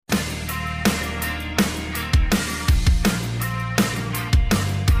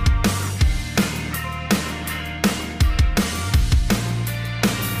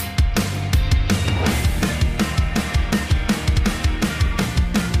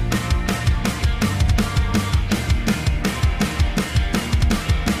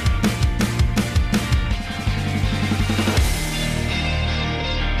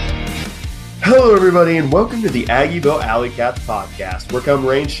everybody, and welcome to the Aggieville Alley Cats podcast. Where come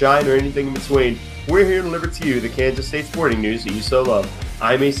rain, shine, or anything in between, we're here to deliver to you the Kansas State sporting news that you so love.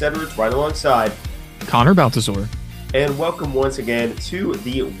 I'm Ace Edwards, right alongside Connor Baltazar. And welcome once again to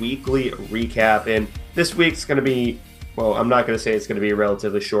the weekly recap. And this week's going to be, well, I'm not going to say it's going to be a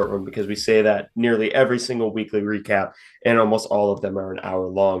relatively short one because we say that nearly every single weekly recap, and almost all of them are an hour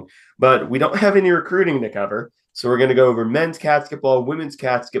long. But we don't have any recruiting to cover, so we're going to go over men's basketball, women's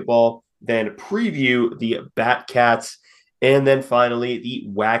basketball, then preview the Bat Cats, and then finally the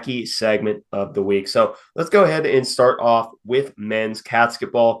wacky segment of the week. So let's go ahead and start off with men's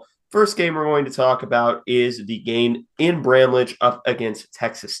basketball. First game we're going to talk about is the game in Bramlage up against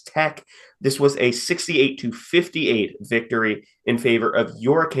Texas Tech. This was a 68-58 victory in favor of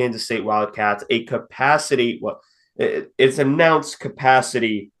your Kansas State Wildcats, a capacity, it's announced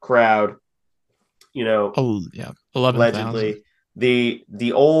capacity crowd, 11,000. Allegedly.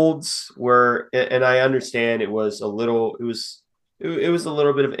 The olds were, and I understand it was a little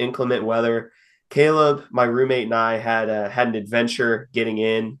bit of inclement weather. Caleb, my roommate, and I had an adventure getting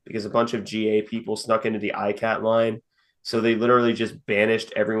in because a bunch of GA people snuck into the ICAT line. So they literally just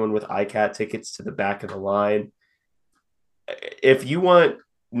banished everyone with ICAT tickets to the back of the line. If you want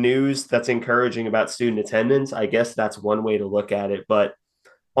news that's encouraging about student attendance, I guess that's one way to look at it. But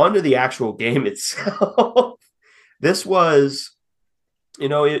onto the actual game itself, this was, it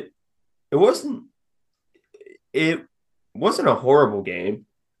wasn't a horrible game.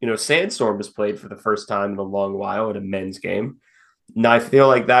 Sandstorm was played for the first time in a long while at a men's game. And I feel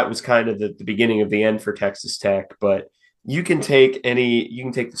like that was kind of the beginning of the end for Texas Tech, but you can take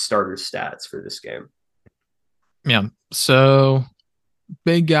the starter stats for this game. Yeah. So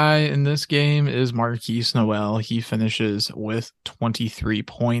big guy in this game is Marquise Noel. He finishes with 23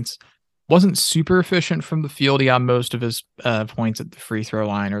 points. Wasn't super efficient from the field. He got most of his points at the free throw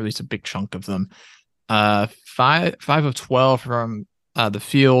line, or at least a big chunk of them. 5 of 12 from the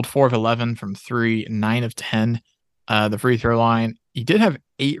field, 4 of 11 from 3, 9 of 10 the free throw line. He did have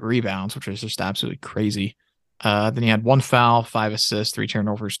 8 rebounds, which is just absolutely crazy. Then he had 1 foul, 5 assists, 3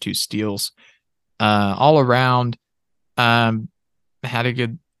 turnovers, 2 steals. All around, had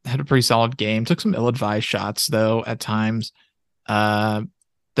a pretty solid game. Took some ill-advised shots though at times.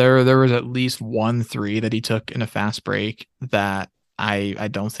 There was at least 1 3 that he took in a fast break that I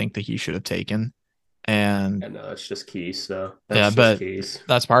don't think that he should have taken. And no, it's just Keys, though. Keys.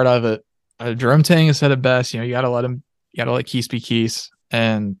 That's part of it. Jerome Tang has said it best. You gotta let Keys be Keys,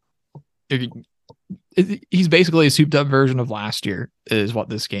 and he's basically a souped up version of last year. Is what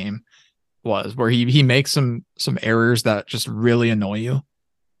this game was, where he makes some errors that just really annoy you,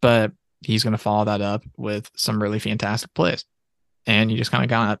 but he's gonna follow that up with some really fantastic plays, and you just kind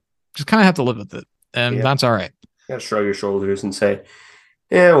of have to live with it, and that's all right. You gotta shrug your shoulders and say,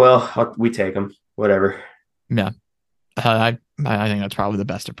 "Yeah, well, we take him." Whatever. Yeah. I think that's probably the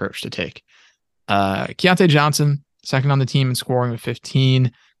best approach to take. Keontae Johnson, second on the team in scoring with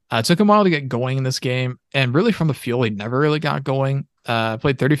 15. It took him a while to get going in this game. And really from the field, he never really got going.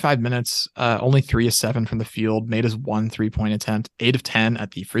 Played 35 minutes, only 3 of 7 from the field, made his 1 3-point attempt, 8 of 10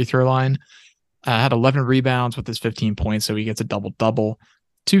 at the free throw line. Had 11 rebounds with his 15 points, so he gets a double-double.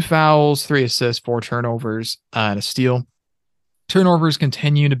 2 fouls, 3 assists, 4 turnovers, and a steal. Turnovers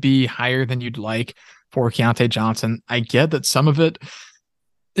continue to be higher than you'd like for Keontae Johnson. I get that some of it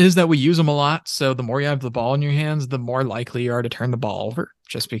is that we use him a lot. So the more you have the ball in your hands, the more likely you are to turn the ball over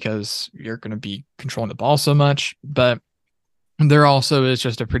just because you're going to be controlling the ball so much. But there also is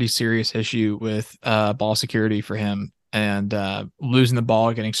just a pretty serious issue with ball security for him and losing the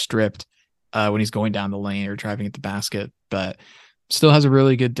ball, getting stripped when he's going down the lane or driving at the basket. But still has a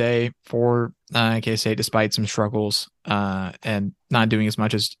really good day for K-State despite some struggles and not doing as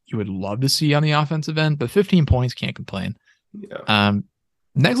much as you would love to see on the offensive end, but 15 points, can't complain. Yeah.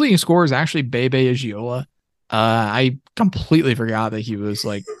 Next leading scorer is actually Bebe Agiola. I completely forgot that he was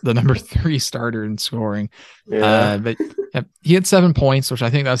like the number 3 starter in scoring. But he had 7 points, which I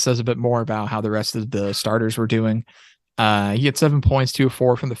think that says a bit more about how the rest of the starters were doing. He had 7 points, 2 of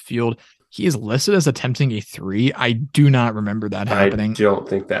 4 from the field. He is listed as attempting a 3. I do not remember that happening. I don't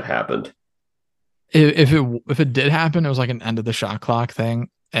think that happened. If it did happen, it was like an end of the shot clock thing,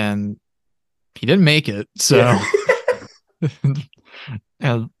 and he didn't make it. So,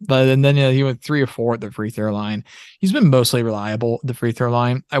 then he went 3 or 4 at the free throw line. He's been mostly reliable at the free throw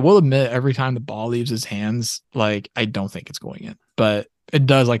line. I will admit, every time the ball leaves his hands, I don't think it's going in, but it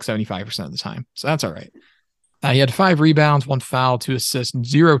does 75% of the time. So that's all right. He had 5 rebounds, 1 foul, 2 assists,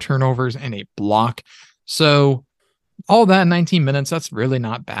 0 turnovers, and a block. So all that in 19 minutes, that's really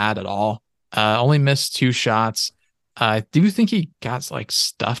not bad at all. Only missed 2 shots. I do think he got like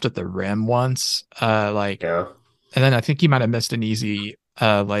stuffed at the rim once. Yeah. And then I think he might have missed an easy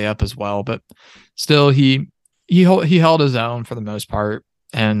layup as well. But still, he held his own for the most part,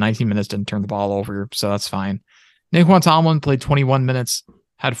 and 19 minutes didn't turn the ball over, so that's fine. Naquan Tomlin played 21 minutes,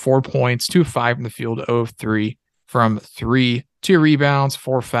 had 4 points, 2 of 5 from the field, 0 of 3 from 3, 2 rebounds,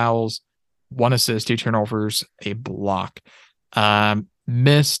 4 fouls, 1 assist, 2 turnovers, a block.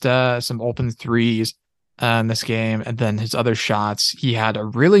 Missed some open threes in this game, and then his other shots. He had a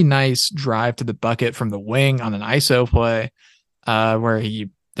really nice drive to the bucket from the wing on an ISO play, where he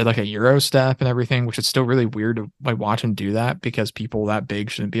did like a Euro step and everything, which is still really weird to like watch him do that because people that big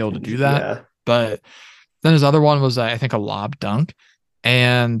shouldn't be able to do that. Yeah. But then his other one was, I think, a lob dunk.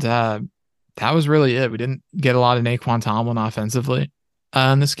 And that was really it. We didn't get a lot of Naquan Tomlin offensively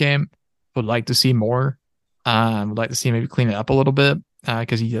in this game. Would like to see more. Would like to see maybe clean it up a little bit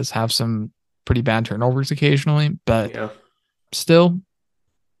because he does have some pretty bad turnovers occasionally. But Yeah. still,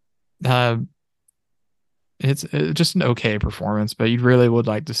 it's just an okay performance. But you really would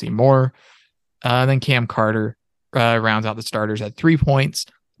like to see more. Then Cam Carter rounds out the starters at 3 points,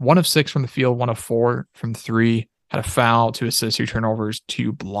 1 of 6 from the field, 1 of 4 from 3. Had a foul, 2 assists, 2 turnovers,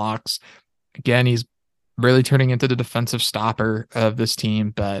 2 blocks. Again, he's really turning into the defensive stopper of this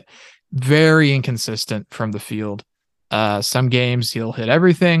team, but very inconsistent from the field. Some games he'll hit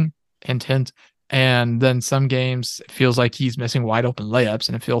everything, intent, and then some games it feels like he's missing wide open layups,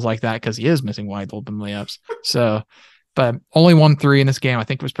 and it feels like that because he is missing wide open layups. So, but only 1 3 in this game. I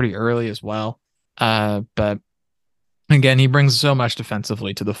think it was pretty early as well. But again, he brings so much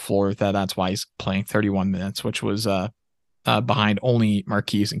defensively to the floor that's why he's playing 31 minutes, which was behind only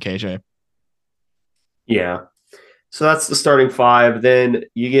Marquise and KJ. Yeah. So that's the starting 5. Then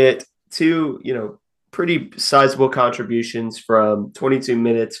you get 2, pretty sizable contributions from 22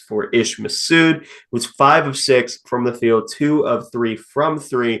 minutes for Ish Massoud, was 5 of 6 from the field, 2 of 3 from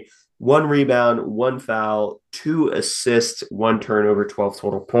 3, 1 rebound, 1 foul, 2 assists, 1 turnover, 12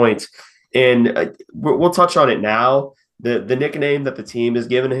 total points. And we'll touch on it now. The nickname that the team has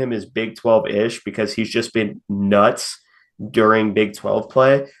given him is Big 12-ish because he's just been nuts during Big 12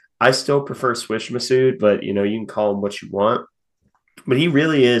 play. I still prefer Swish Massoud, but you can call him what you want. But he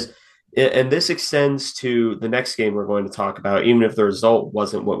really is, and this extends to the next game we're going to talk about, even if the result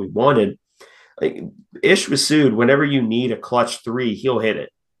wasn't what we wanted. Like Ish Massoud, whenever you need a clutch 3, he'll hit it.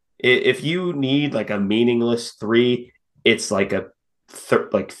 If you need like a meaningless 3, it's like a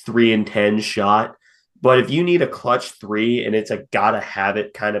 3 and 10 shot. But if you need a clutch 3 and it's a gotta have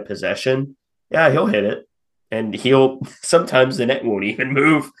it kind of possession, yeah, he'll hit it. And sometimes the net won't even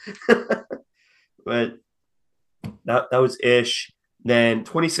move. But that was Ish. Then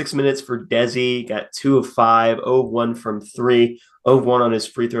 26 minutes for Desi, got 2 of 5, 0 of 1 from 3, 0 of 1 on his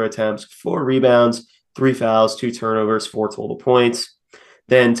free throw attempts, 4 rebounds, 3 fouls, 2 turnovers, 4 total points.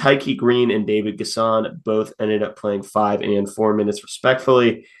 Then Tyke Green and David Gasson both ended up playing 5 and 4 minutes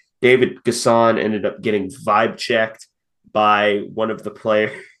respectfully. David Gasson ended up getting vibe checked by one of the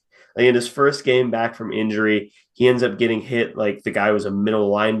players. In his first game back from injury, he ends up getting hit like the guy was a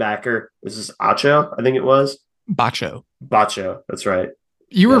middle linebacker. Was this Acho? I think it was. Bacho. That's right.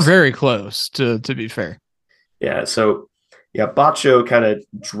 You were very close, to be fair. Yeah, so Bacho kind of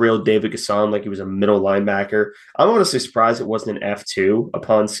drilled David Gasson like he was a middle linebacker. I'm honestly surprised it wasn't an F2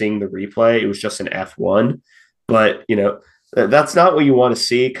 upon seeing the replay. It was just an F1. But, that's not what you want to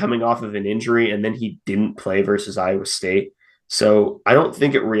see coming off of an injury, and then he didn't play versus Iowa State. So I don't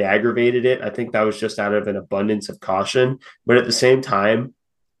think it re-aggravated it. I think that was just out of an abundance of caution. But at the same time,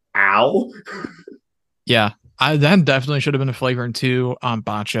 ow. Yeah, that definitely should have been a flagrant 2 on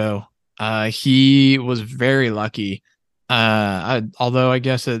Bacho. He was very lucky. Although I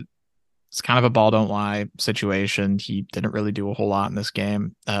guess it's kind of a ball don't lie situation. He didn't really do a whole lot in this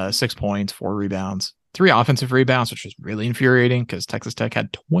game. 6 points, 4 rebounds, 3 offensive rebounds, which was really infuriating because Texas Tech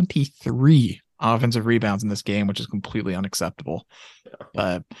had 23 offensive rebounds in this game, which is completely unacceptable.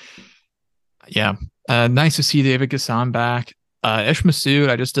 But yeah, nice to see David Gasson back. Ish Massoud,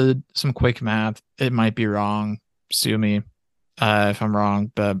 I just did some quick math. It might be wrong. Sue me if I'm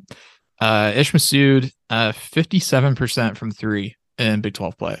wrong, but Ish Massoud, 57% from 3 in Big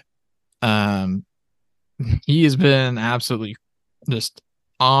 12 play. He has been absolutely just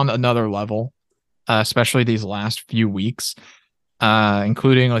on another level, especially these last few weeks,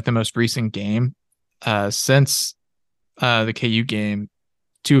 including like the most recent game. Since the KU game,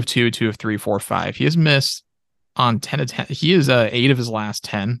 2 of 2, 2 of 3, 4 of 5. He has missed on 10 of 10. He is 8 of his last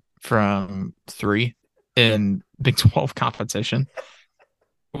 10 from 3 in Big 12 competition,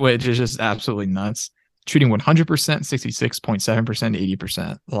 which is just absolutely nuts. Shooting 100%, 66.7%,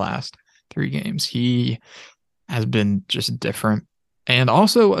 80% the last 3 games. He has been just different. And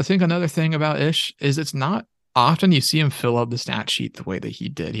also, I think another thing about Ish is it's not often you see him fill out the stat sheet the way that he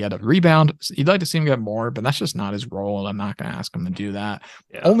did. He had a rebound. You'd like to see him get more, but that's just not his role. And I'm not going to ask him to do that.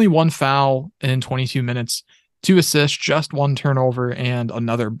 Yeah. Only one foul in 22 minutes, 2 assists, just 1 turnover, and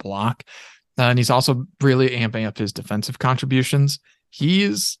another block. And he's also really amping up his defensive contributions.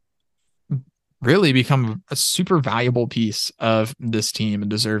 He's really become a super valuable piece of this team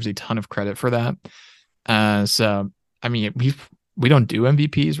and deserves a ton of credit for that. So, I mean, we don't do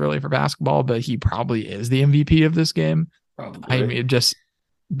MVPs really for basketball, but he probably is the MVP of this game. Probably. I mean, just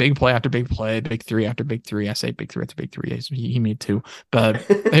big play after big play, big three after big three. I say big three after big three. He made 2, but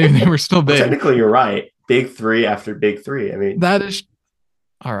they were still big. Well, technically, you're right. Big three after big three. I mean, that is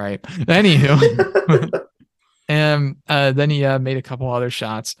all right. Anywho, and then he made a couple other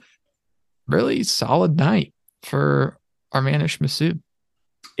shots. Really solid night for Armanish Masood.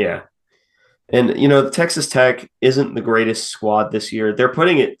 Yeah. And, you know, Texas Tech isn't the greatest squad this year. They're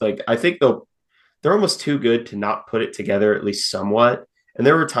putting it I think they're almost too good to not put it together, at least somewhat. And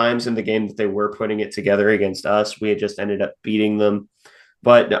there were times in the game that they were putting it together against us. We had just ended up beating them.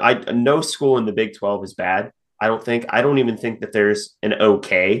 But no school in the Big 12 is bad. I don't even think that there's an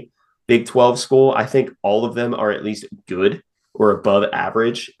okay Big 12 school. I think all of them are at least good or above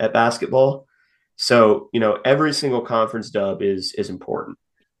average at basketball. So, you know, every single conference dub is important.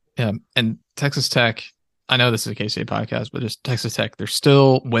 Yeah. And Texas Tech, I know this is a K-State podcast, but just Texas Tech, they're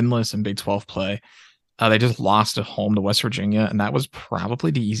still winless in Big 12 play. They just lost at home to West Virginia, and that was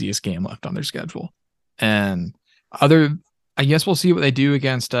probably the easiest game left on their schedule. And I guess we'll see what they do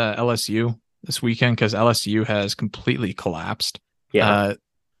against LSU this weekend, because LSU has completely collapsed. Yeah.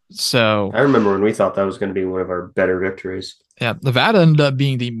 So I remember when we thought that was going to be one of our better victories. Yeah, Nevada ended up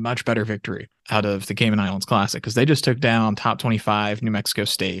being the much better victory out of the Cayman Islands Classic, because they just took down top 25 New Mexico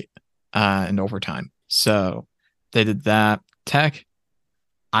State in overtime. So they did that. Tech,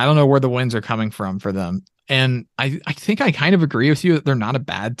 I don't know where the wins are coming from for them. And I think I kind of agree with you that they're not a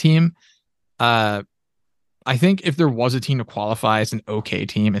bad team. I think if there was a team to qualify as an okay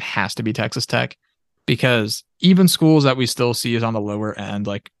team, it has to be Texas Tech, because even schools that we still see as on the lower end,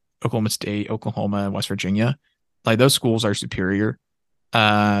 like Oklahoma State, Oklahoma, and West Virginia, like those schools are superior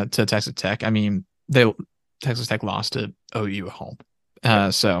to Texas Tech. I mean, Texas Tech lost to OU at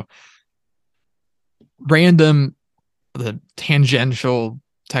home. So random, the tangential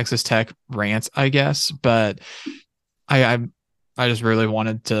Texas Tech rants, I guess, but I just really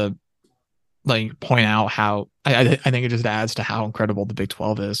wanted to point out how I think it just adds to how incredible the Big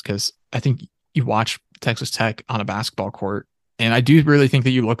 12 is, because I think you watch Texas Tech on a basketball court, and I do really think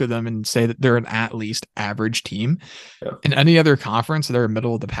that you look at them and say that they're an at least average team. Yeah. In any other conference, they're a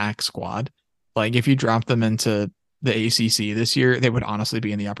middle of the pack squad. Like if you drop them into the ACC this year, they would honestly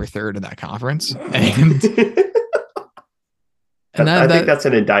be in the upper third of that conference. And I think that's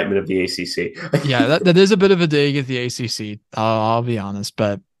an indictment of the ACC. Yeah, that is a bit of a dig at the ACC. I'll be honest,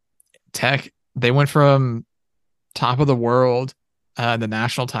 but Tech, they went from top of the world, the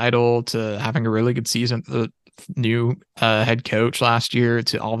national title, to having a really good season. The new head coach last year,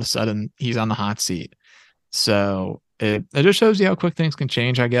 to all of a sudden he's on the hot seat. So it just shows you how quick things can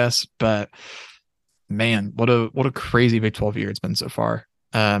change, I guess. But man, what a crazy Big 12 year it's been so far.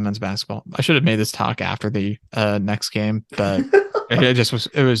 Men's basketball. I should have made this talk after the next game, but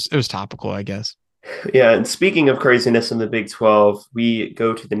it was topical, I guess. Yeah, and speaking of craziness in the Big 12, we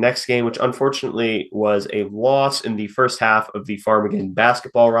go to the next game, which unfortunately was a loss in the first half of the Farmington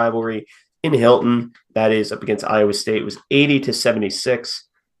basketball rivalry in Hilton. That is up against Iowa State. It was 80-76.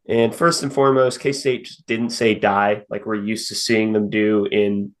 And first and foremost, K-State just didn't say die like we're used to seeing them do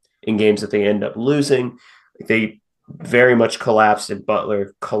in games that they end up losing. They very much collapsed, and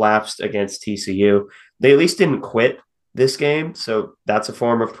Butler collapsed against TCU. They at least didn't quit this game, so that's a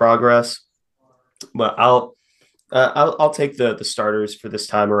form of progress. But I'll take the starters for this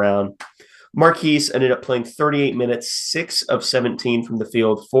time around. Marquise ended up playing 38 minutes, 6 of 17 from the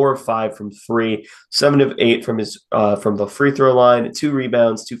field, 4 of 5 from 3, 7 of 8 from his from the free throw line, 2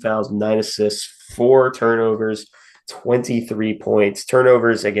 rebounds, 2 fouls, 9 assists, 4 turnovers, 23 points.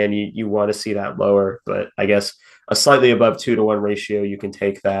 Turnovers, again, you want to see that lower, but I guess a slightly above 2-to-1 ratio, you can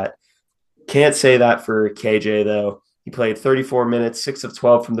take that. Can't say that for KJ, though. He played 34 minutes, 6 of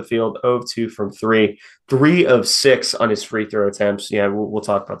 12 from the field, 0 of 2 from 3, 3 of 6 on his free throw attempts. Yeah, we'll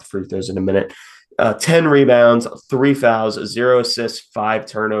talk about the free throws in a minute. 10 rebounds, 3 fouls, 0 assists, 5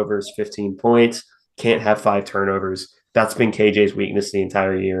 turnovers, 15 points. Can't have 5 turnovers. That's been KJ's weakness the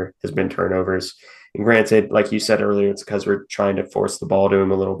entire year, has been turnovers. And granted, like you said earlier, it's because we're trying to force the ball to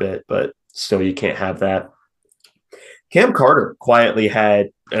him a little bit, but still you can't have that. Cam Carter quietly had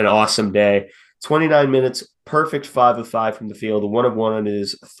an awesome day. 29 minutes, perfect 5 of 5 from the field, 1 of 1 on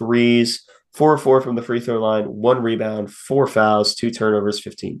his threes, 4 of 4 from the free throw line, 1 rebound, 4 fouls, 2 turnovers,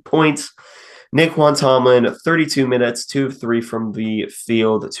 15 points. Nae'Qwan Tomlin, 32 minutes, 2 of 3 from the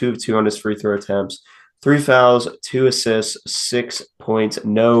field, 2 of 2 on his free throw attempts, 3 fouls, 2 assists, 6 points,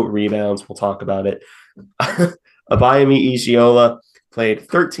 no rebounds. We'll talk about it. Abayemi Ijiola played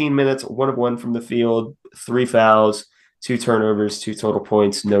 13 minutes, 1 of 1 from the field, 3 fouls, 2 turnovers, 2 total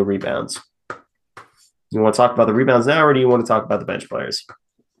points, no rebounds. You want to talk about the rebounds now, or do you want to talk about the bench players?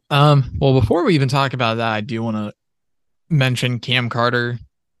 Well, before we even talk about that, I do want to mention Cam Carter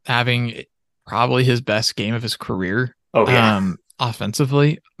having probably his best game of his career. Oh, yeah.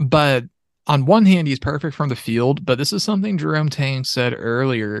 Offensively. But on one hand, he's perfect from the field, but this is something Jerome Tang said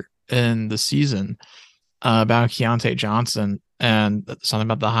earlier in the season about Keontae Johnson and something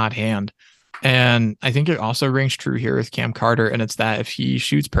about the hot hand. And I think it also rings true here with Cam Carter. And it's that if he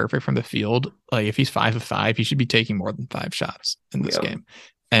shoots perfect from the field, like if he's 5 of 5, he should be taking more than 5 shots in this game.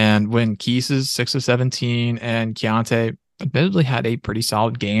 And when Keese is 6 of 17 and Keontae admittedly had a pretty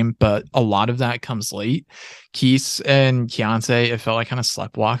solid game, but a lot of that comes late. Keese and Keontae, it felt like kind of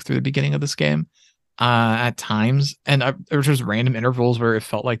sleptwalked through the beginning of this game at times. And there was just random intervals where it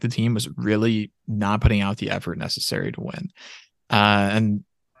felt like the team was really not putting out the effort necessary to win.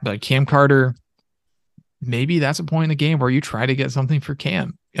 But Cam Carter, maybe that's a point in the game where you try to get something for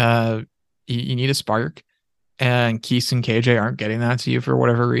Cam. You need a spark, and Keese and KJ aren't getting that to you for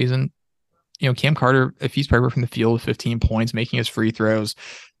whatever reason. Cam Carter, if he's perfect from the field, 15 points, making his free throws,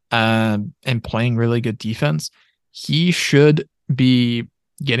 and playing really good defense, he should be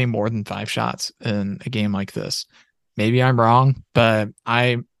getting more than 5 shots in a game like this. Maybe I'm wrong, but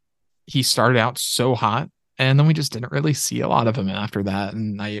he started out so hot, and then we just didn't really see a lot of him after that.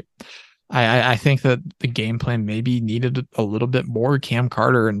 And I think that the game plan maybe needed a little bit more Cam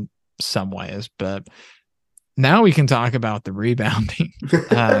Carter in some ways, but now we can talk about the rebounding.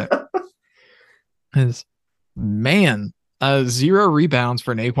 Man, 0 rebounds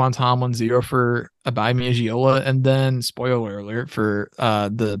for Nae'Qwan Tomlin, 0 for Abayemi Ijiola, and then spoiler alert for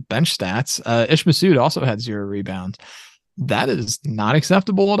the bench stats. Ish Massoud also had 0 rebounds. That is not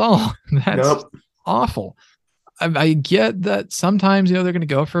acceptable at all. That's awful. I get that sometimes they're going to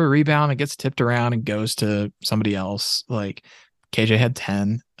go for a rebound, it gets tipped around and goes to somebody else. Like KJ had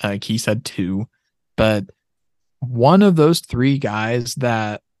 10, Keese had 2, but one of those 3 guys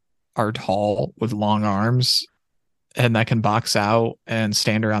that are tall with long arms and that can box out and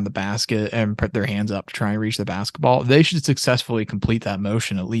stand around the basket and put their hands up to try and reach the basketball, they should successfully complete that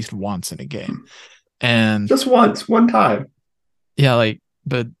motion at least once in a game. And just one time. Yeah,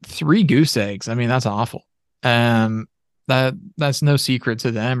 but 3 goose eggs. I mean, that's awful. That's no secret to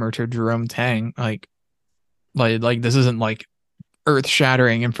them or to Jerome Tang. Like this isn't like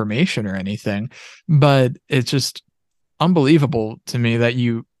earth-shattering information or anything, but it's just unbelievable to me that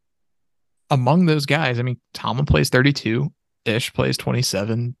among those guys, I mean, Tomlin plays 32, Ish plays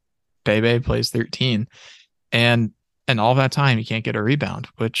 27, Bebe plays 13, and all that time he can't get a rebound,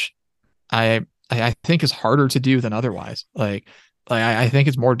 which I think is harder to do than otherwise. I think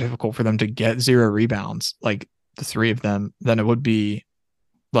it's more difficult for them to get 0 rebounds, like the 3 of them, than it would be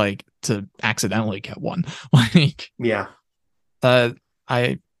like to accidentally get one.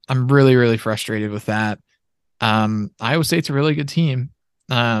 I'm really, really frustrated with that. Iowa State's a really good team.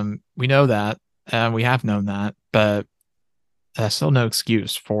 We know that, we have known that, but still no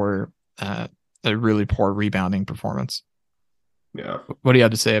excuse for a really poor rebounding performance. Yeah. What do you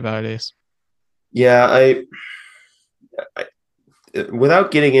have to say about it, Ace? Yeah, I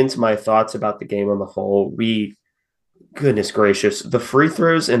without getting into my thoughts about the game on the whole, goodness gracious, the free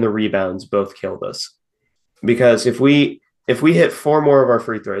throws and the rebounds both killed us. Because if we hit 4 more of our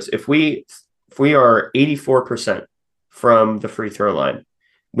free throws, if we are 84% from the free throw line,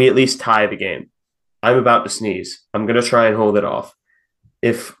 we at least tie the game. I'm about to sneeze. I'm going to try and hold it off.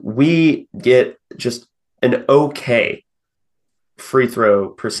 If we get just an okay free throw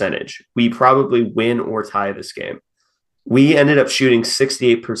percentage, we probably win or tie this game. We ended up shooting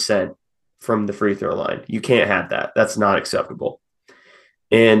 68% from the free throw line. You can't have that. That's not acceptable.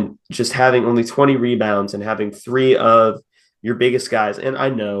 And just having only 20 rebounds and having 3 of your biggest guys, and I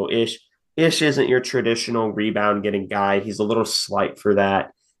know Ish isn't your traditional rebound getting guy. He's a little slight for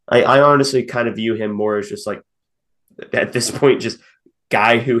that. I honestly kind of view him more as just like, at this point, just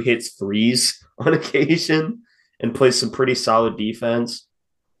guy who hits threes on occasion and plays some pretty solid defense.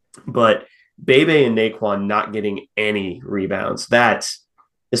 But Bebe and Nae'Qwan not getting any rebounds, that's,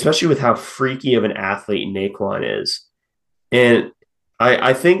 especially with how freaky of an athlete Nae'Qwan is. And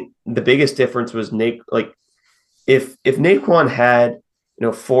I think the biggest difference was if Nae'Qwan had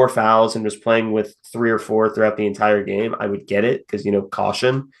 4 fouls and was playing with 3 or 4 throughout the entire game, I would get it because,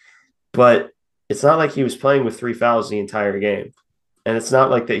 caution. But it's not like he was playing with 3 fouls the entire game. And it's not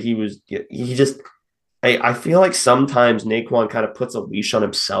like that he just, I feel like sometimes Naquan kind of puts a leash on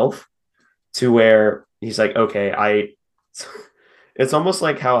himself to where he's like, okay, it's almost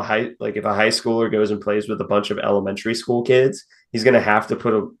like like if a high schooler goes and plays with a bunch of elementary school kids, he's gonna have to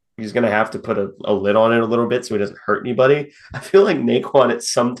put a lid on it a little bit so he doesn't hurt anybody. I feel like Naquan it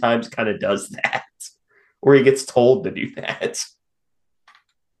sometimes kind of does that, or he gets told to do that.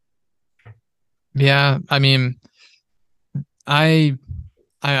 Yeah, I mean, I'm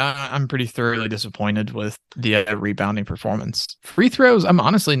pretty thoroughly disappointed with the rebounding performance. Free throws, I'm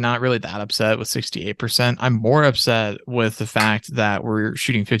honestly not really that upset with 68%. I'm more upset with the fact that we're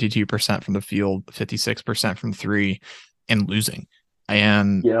shooting 52% from the field, 56% from three, and losing.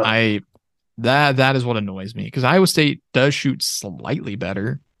 And Yeah. that is what annoys me, because Iowa State does shoot slightly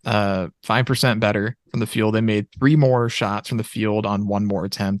better, 5% better from the field. They made 3 more shots from the field on 1 more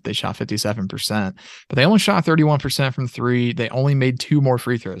attempt. They shot 57%, but they only shot 31% from three. They only made 2 more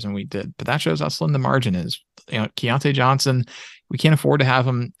free throws than we did, but that shows how slim the margin is. Keyontae Johnson, we can't afford to have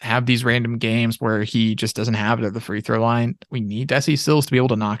him have these random games where he just doesn't have it at the free throw line. We need Desi Sills to be able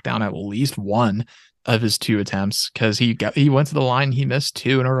to knock down at least 1 of his 2 attempts, because he went to the line, he missed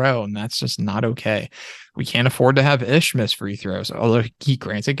 2 in a row, and that's just not okay. We can't afford to have Ish miss free throws, although he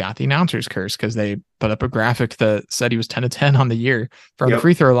granted got the announcer's curse because they put up a graphic that said he was 10 of 10 on the year from the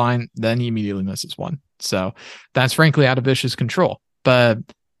free throw line. Then he immediately misses 1. So that's frankly out of Ish's control. But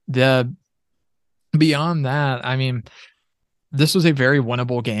beyond that, I mean, this was a very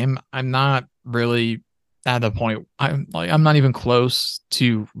winnable game. I'm not really at the point, I'm not even close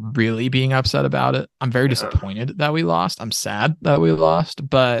to really being upset about it. I'm very disappointed that we lost. I'm sad that we lost,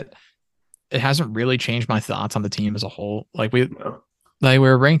 but it hasn't really changed my thoughts on the team as a whole.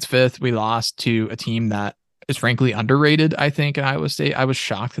 We're ranked 5th. We lost to a team that is frankly underrated, I think, in Iowa State. I was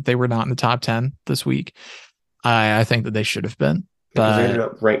shocked that they were not in the top 10 this week. I think that they should have been. But they ended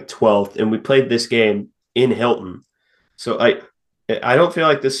up ranked 12th, and we played this game in Hilton. So I don't feel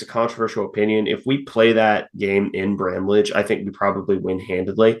like this is a controversial opinion. If we play that game in Bramlage, I think we probably win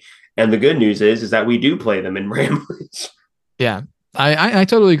handedly. And the good news is that we do play them in Bramlage. Yeah, I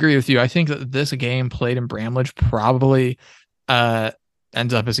totally agree with you. I think that this game played in Bramlage probably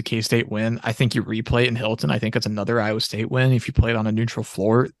ends up as a K-State win. I think you replay it in Hilton, I think it's another Iowa State win. If you play it on a neutral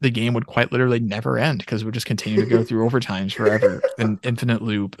floor, the game would quite literally never end, because it would just continue to go through overtimes forever, an infinite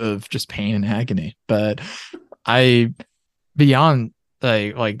loop of just pain and agony. But beyond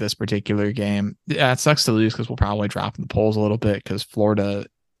like this particular game, yeah, it sucks to lose because we'll probably drop in the polls a little bit, because Florida,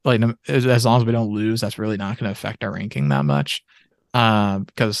 as long as we don't lose, that's really not going to affect our ranking that much,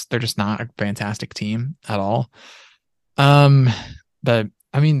 because they're just not a fantastic team at all. But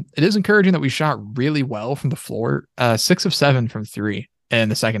I mean, it is encouraging that we shot really well from the floor. 6 of 7 from 3 in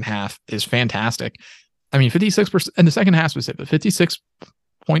the second half is fantastic. I mean, 56% in the second half specifically,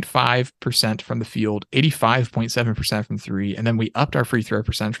 56.5% from the field, 85.7% from 3, and then we upped our free throw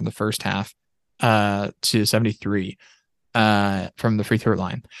percentage from the first half to 73 from the free throw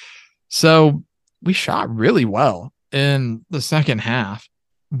line. So we shot really well in the second half,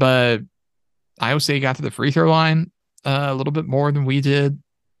 but Iowa State got to the free throw line a little bit more than we did,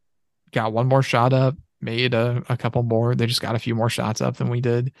 got 1 more shot up, made a couple more. They just got a few more shots up than we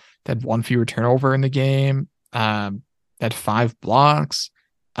did. They had 1 fewer turnover in the game, had 5 blocks.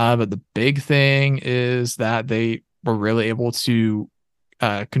 But the big thing is that they were really able to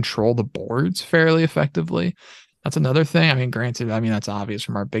control the boards fairly effectively. That's another thing. I mean, granted, that's obvious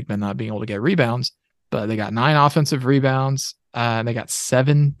from our big men not being able to get rebounds, but they got 9 offensive rebounds. They got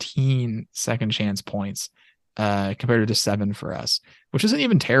 17 second chance points compared to 7 for us, which isn't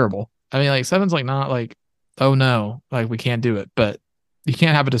even terrible. I mean, 7's not oh no, we can't do it, but you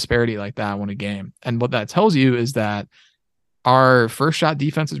can't have a disparity like that in a game. And what that tells you is that our first shot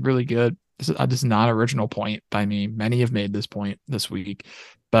defense is really good. This is not an original point by me. Many have made this point this week,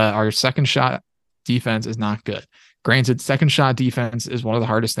 but our second shot defense is not good. Granted, second shot defense is one of the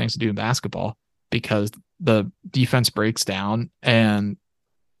hardest things to do in basketball, because the defense breaks down and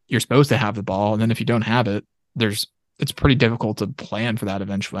you're supposed to have the ball. And then if you don't have it, it's pretty difficult to plan for that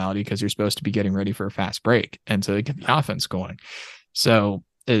eventuality, because you're supposed to be getting ready for a fast break and to get the offense going. So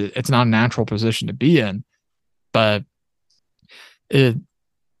it's not a natural position to be in, but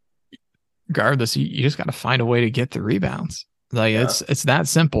regardless, you just got to find a way to get the rebounds. It's that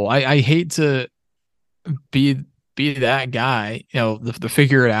simple. I hate to be that guy, the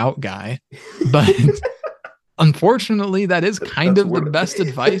figure it out guy, but unfortunately, that is kind of the best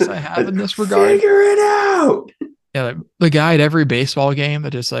advice I have in this regard. Figure it out. Yeah, like, the guy at every baseball game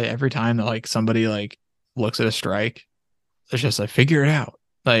that just like every time that like somebody like looks at a strike, it's just like figure it out.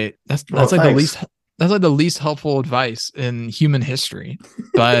 Like Well, that's like the thanks. least that's like the least helpful advice in human history.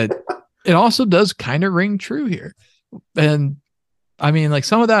 But it also does kind of ring true here. And I mean, like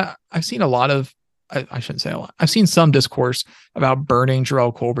some of that I've seen a lot of I shouldn't say a lot. I've seen some discourse about burning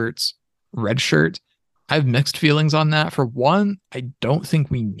Jarrell Colbert's red shirt. I have mixed feelings on that. For one, I don't think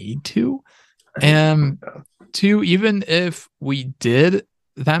we need to. And two, even if we did,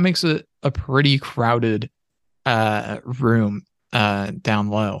 that makes it a pretty crowded room down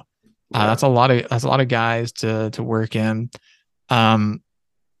low. Yeah. That's a lot of guys to work in. Um,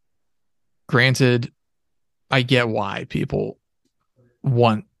 Granted, I get why people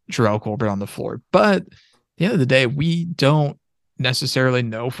want Jarrell Colbert on the floor, but at the end of the day, we don't necessarily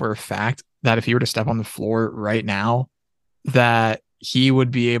know for a fact that if he were to step on the floor right now, that he would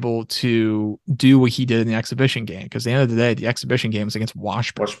be able to do what he did in the exhibition game. Because at the end of the day, the exhibition game was against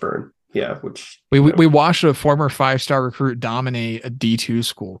Washburn. Washburn. Yeah, which We watched a former 5-star recruit dominate a D2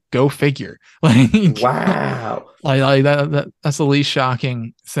 school. Go figure. wow. That's the least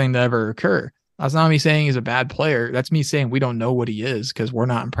shocking thing to ever occur. That's not me saying he's a bad player. That's me saying we don't know what he is because we're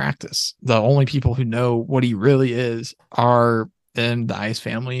not in practice. The only people who know what he really is are in the Ice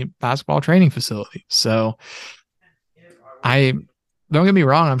family basketball training facility. So I don't get me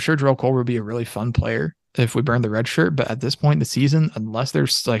wrong. I'm sure Jarrell Cole would be a really fun player if we burn the red shirt. But at this point in the season, unless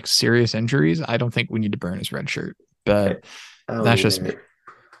there's like serious injuries, I don't think we need to burn his red shirt. But I don't that's just me. either.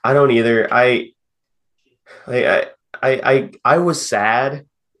 I don't either. I was sad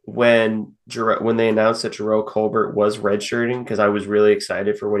when they announced that Jarrell Colbert was redshirting because I was really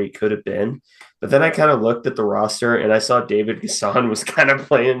excited for what he could have been. But then I kind of looked at the roster and I saw David Gasson was kind of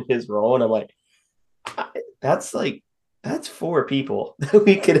playing his role, and I'm like, that's like that's four people that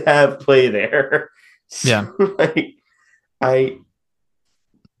we could have play there. Yeah. So, like, I'm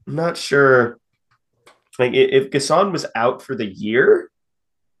not sure. Like, if Gasson was out for the year,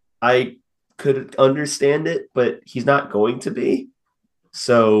 I could understand it, but he's not going to be.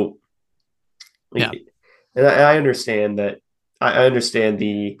 So, Yeah. like, and I understand that. I understand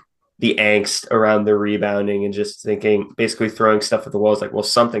the angst around the rebounding and just thinking, basically throwing stuff at the walls. Like, well,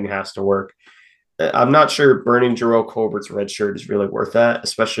 something has to work. I'm not sure burning Jarrell Colbert's red shirt is really worth that,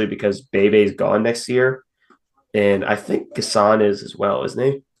 especially because Bebe's gone next year, and I think Gasson is as well, isn't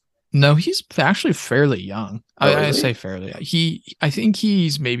he? No, he's actually fairly young. Oh, I is he? say fairly. I think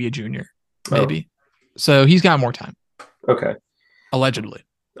he's maybe a junior, Oh, maybe. So he's got more time, okay, allegedly.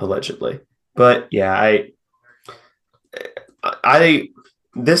 allegedly. But yeah, I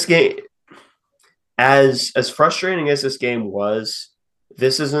this game, as frustrating as this game was,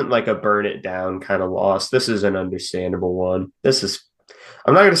 this isn't like a burn it down kind of loss. This is an understandable one. This is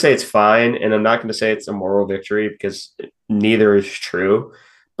I'm not going to say it's fine, and I'm not going to say it's a moral victory because neither is true.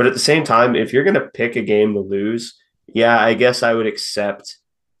 But at the same time, if you're going to pick a game to lose, yeah, I guess I would accept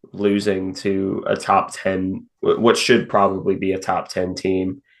losing to a top 10, what should probably be a top 10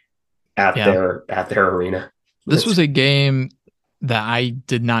 team Yeah. at their arena. This It's was a game that I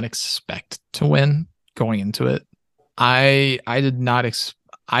did not expect to win going into it. I did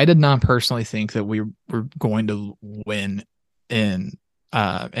not personally think that we were going to win in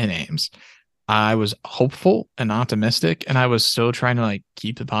in Ames. I was hopeful and optimistic, and I was still trying to like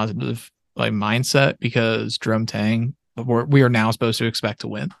keep the positive like mindset because Drum Tang we are now supposed to expect to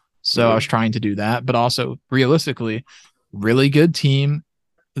win. So I was Mhm. trying to do that, but also realistically, really good team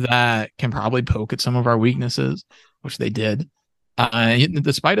that can probably poke at some of our weaknesses, which they did.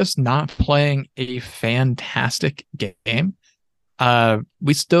 Despite us not playing a fantastic game,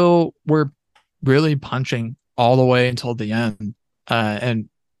 we still were really punching all the way until the end. And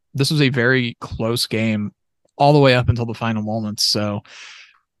this was a very close game all the way up until the final moments. So,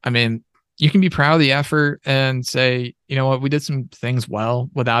 I mean, you can be proud of the effort and say, you know what, we did some things well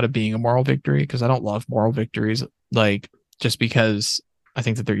without it being a moral victory because I don't love moral victories, like just because I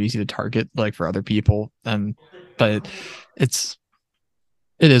think that they're easy to target, like for other people. But it's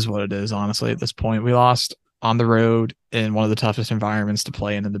it is what it is, honestly, at this point. We lost on the road in one of the toughest environments to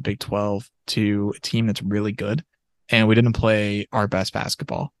play in the Big 12 to a team that's really good. And we didn't play our best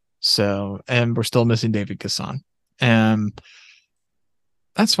basketball. So, and we're still missing David Gasson. And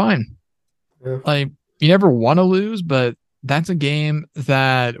that's fine. Yeah. Like, you never want to lose, but that's a game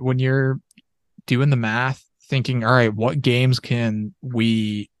that when you're doing the math, thinking, all right, what games can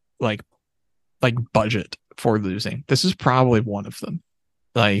we like budget for losing? This is probably one of them.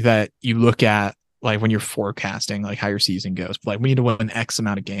 Like that you look at like when you're forecasting like how your season goes. Like we need to win X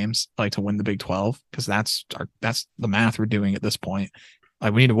amount of games like to win the Big 12 because that's the math we're doing at this point.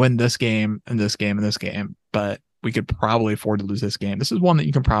 Like we need to win this game and this game and this game. But we could probably afford to lose this game. This is one that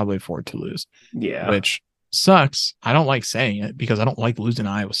you can probably afford to lose, Yeah. which sucks. I don't like saying it because I don't like losing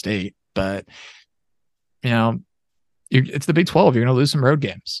to Iowa State, but you know, it's the Big 12. You're going to lose some road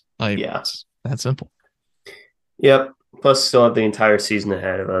games. Like, Yeah. it's that simple. Yep. Plus, still have the entire season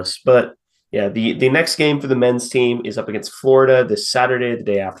ahead of us. But yeah, the next game for the men's team is up against Florida this Saturday, the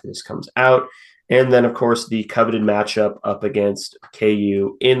day after this comes out. And then, of course, the coveted matchup up against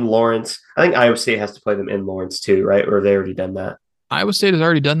KU in Lawrence. I think Iowa State has to play them in Lawrence too, right? Or they already done that? Iowa State has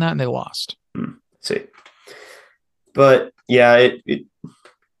already done that and they lost. Let's see. But yeah, it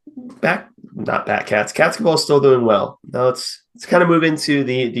back not back cats. Catsketball is still doing well. Now let's kind of move into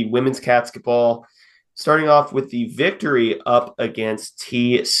the women's catsketball. Starting off with the victory up against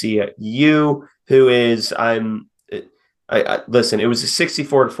TCU, who is I listen. It was a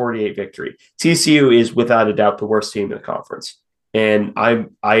 64-48 victory. TCU is without a doubt the worst team in the conference, and I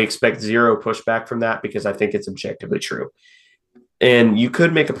expect zero pushback from that because I think it's objectively true. And you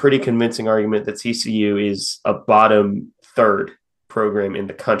could make a pretty convincing argument that TCU is a bottom third program in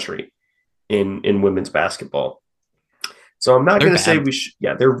the country in women's basketball. So I'm not going to say we should.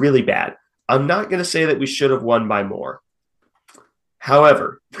 Yeah, they're really bad. I'm not going to say that we should have won by more.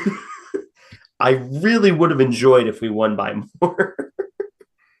 However, I really would have enjoyed if we won by more.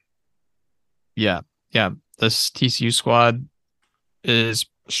 Yeah. This TCU squad is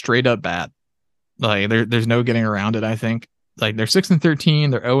straight up bad. Like there's no getting around it, I think. Like they're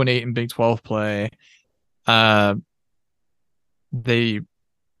 6-13, they're 0-8 in Big 12 play. They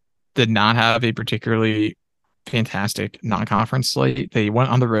did not have a particularly fantastic non-conference slate. They went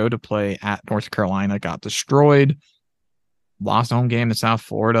on the road to play at North Carolina, got destroyed, lost a home game to South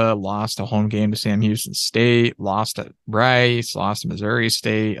Florida, lost a home game to Sam Houston State, lost at Rice, lost to Missouri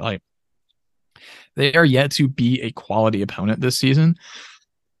State. Like they are yet to be a quality opponent this season.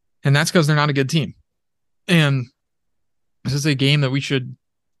 And that's because they're not a good team. And this is a game that we should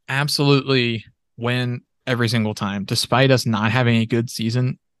absolutely win every single time, despite us not having a good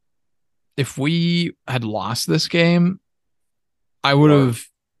season. If we had lost this game, I would have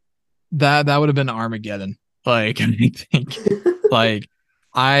that would have been Armageddon. Like I think, like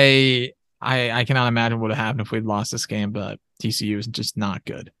I cannot imagine what would have happened if we'd lost this game. But TCU is just not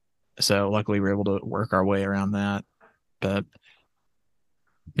good. So luckily we're able to work our way around that. But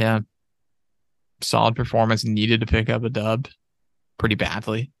yeah, solid performance. Needed to pick up a dub pretty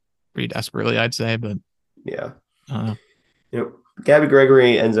badly, pretty desperately, I'd say. But yeah, Gabby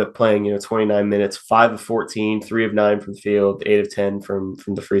Gregory ends up playing 29 minutes, 5 of 14, 3 of 9 from the field, 8 of 10 from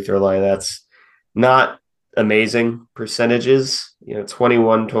the free throw line. That's not amazing percentages.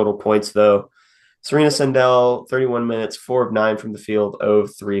 21 total points though. Serena Sendell, 31 minutes, 4 of 9 from the field, 0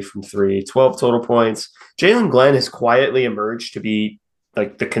 of 3 from 3, 12 total points. Jalen Glenn has quietly emerged to be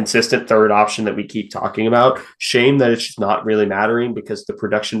like the consistent third option that we keep talking about. Shame that it's just not really mattering because the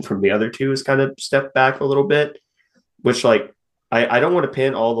production from the other two has kind of stepped back a little bit, which I don't want to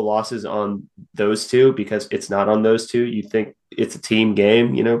pin all the losses on those two because it's not on those two. You think it's a team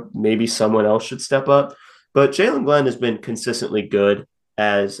game, maybe someone else should step up. But Jalen Glenn has been consistently good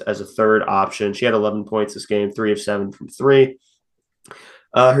as a third option. She had 11 points this game, 3 of 7 from 3.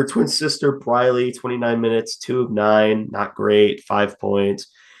 Her twin sister, Briley, 29 minutes, 2 of 9, not great, 5 points.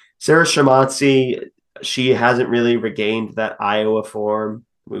 Sarah Shamatzi, she hasn't really regained that Iowa form.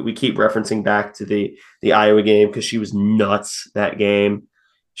 We keep referencing back to the Iowa game because she was nuts that game.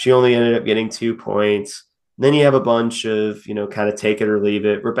 She only ended up getting 2 points. Then you have a bunch of, kind of take it or leave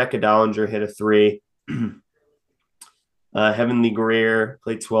it. Rebecca Dollinger hit a 3. Heavenly Greer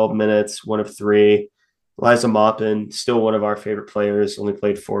played 12 minutes, 1 of 3. Liza Maupin, still one of our favorite players, only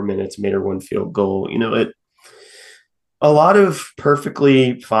played 4 minutes, made her 1 field goal. A lot of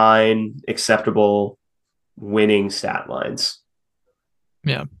perfectly fine, acceptable winning stat lines.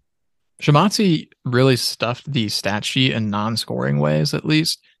 Yeah. Shamatzi really stuffed the stat sheet in non-scoring ways, at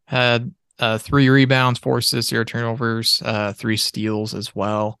least. Had 3 rebounds, 4 assists, 0 turnovers, 3 steals as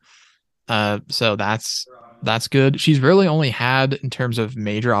well. So that's good. She's really only had, in terms of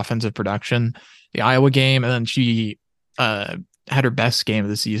major offensive production, the Iowa game, and then she had her best game of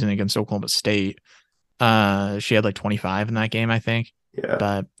the season against Oklahoma State. She had like 25 in that game, I think. Yeah.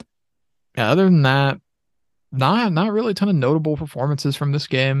 But yeah, other than that, not really a ton of notable performances from this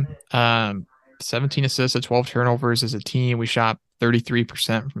game. 17 assists at 12 turnovers as a team. We shot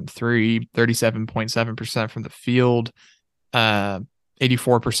 33% from 3, 37.7% from the field,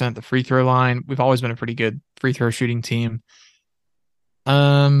 84% the free throw line. We've always been a pretty good free throw shooting team.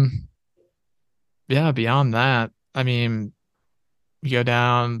 Yeah, beyond that, I mean, you go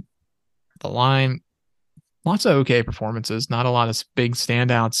down the line, lots of okay performances, not a lot of big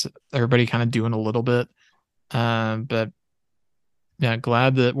standouts. Everybody kind of doing a little bit. But yeah,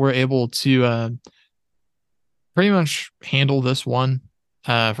 glad that we're able to pretty much handle this one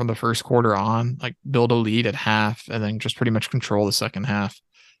from the first quarter on, like build a lead at half and then just pretty much control the second half.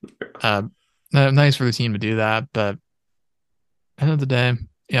 Uh, Nice for the team to do that, but end of the day,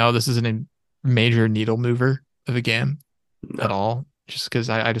 this isn't a major needle mover of a game at No. all, just because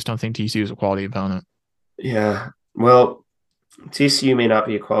I just don't think TCU is a quality opponent. Yeah. Well, TCU may not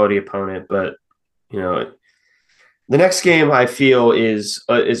be a quality opponent, but you know, the next game I feel is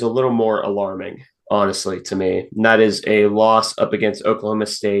a little more alarming, honestly, to me. And that is a loss up against Oklahoma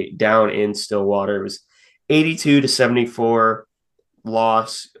State down in Stillwater. It was 82-74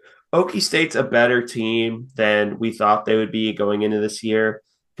 loss. Okie State's a better team than we thought they would be going into this year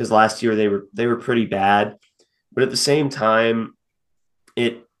because last year they were pretty bad. But at the same time,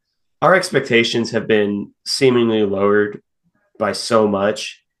 it our expectations have been seemingly lowered by so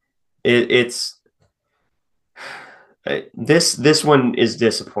much. It's this one is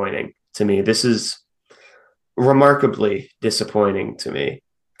disappointing to me. This is remarkably disappointing to me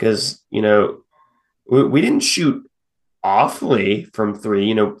because we didn't shoot awfully from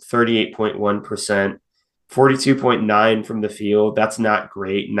three. 38.1%, 42.9 from the field. That's not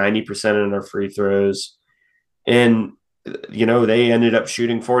great. 90% on our free throws, and they ended up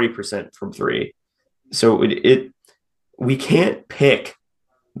shooting 40% from three. So we can't pick.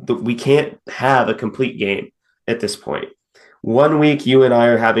 We can't have a complete game at this point. One week you and I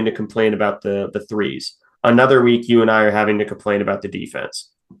are having to complain about the threes. Another week you and I are having to complain about the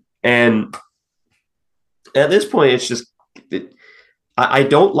defense. And at this point, it's just I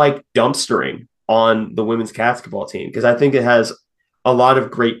don't like dumpstering on the women's basketball team because I think it has a lot of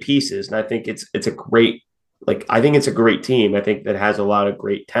great pieces, and I think it's a great I think it's a great team. I think that has a lot of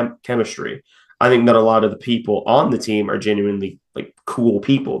great chemistry. I think that a lot of the people on the team are genuinely cool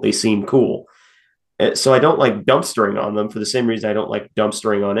people. They seem cool. So I don't like dumpstering on them for the same reason I don't like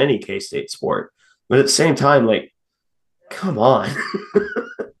dumpstering on any K-State sport. But at the same time, come on.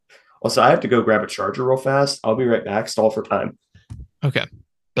 Also, I have to go grab a charger real fast. I'll be right back. Stall for time. Okay.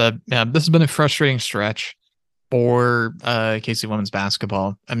 But yeah, this has been a frustrating stretch for KC women's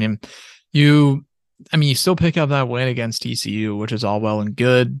basketball. You still pick up that win against TCU, which is all well and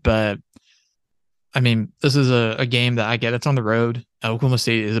good, but this is a game that I get. It's on the road. Oklahoma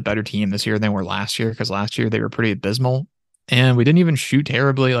State is a better team this year than they were last year because last year they were pretty abysmal. And we didn't even shoot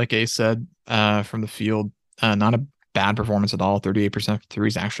terribly, like Ace said, from the field. Not a bad performance at all. 38% three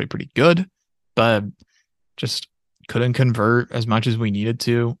is actually pretty good, but just couldn't convert as much as we needed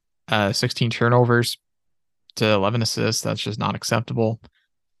to. 16 turnovers to 11 assists. That's just not acceptable.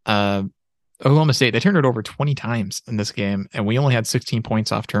 Oklahoma State, they turned it over 20 times in this game, and we only had 16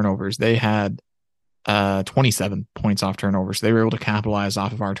 points off turnovers. They had 27 points off turnovers. They were able to capitalize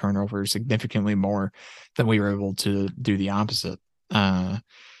off of our turnovers significantly more than we were able to do the opposite.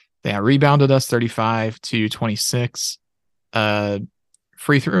 They rebounded us 35-26.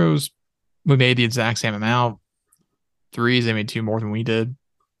 Free throws, we made the exact same amount. Threes, they made two more than we did.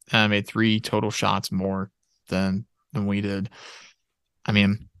 Made three total shots more than we did.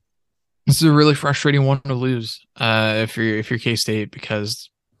 This is a really frustrating one to lose if you're K-State because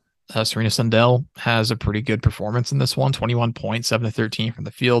Serena Sundell has a pretty good performance in this one. 21 points, 7 of 13 from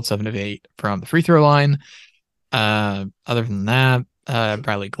the field, 7 of 8 from the free throw line. Other than that,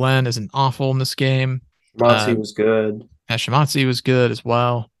 Bradley Glenn isn't awful in this game. Shamanzi was good. Shamanzi was good as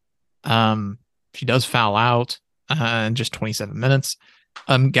well. She does foul out in just 27 minutes.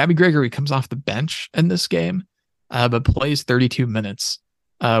 Gabby Gregory comes off the bench in this game, but plays 32 minutes,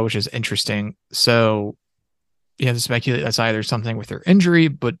 which is interesting. So you have to speculate that's either something with her injury,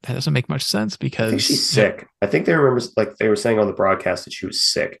 but that doesn't make much sense because I think she's sick. I think they remember they were saying on the broadcast that she was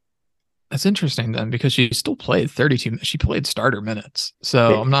sick. That's interesting then because she still played 32. She played starter minutes.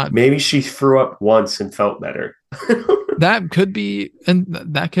 So maybe she threw up once and felt better. That could be, and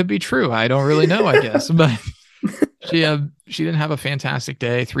that could be true. I don't really know, I guess, but she didn't have a fantastic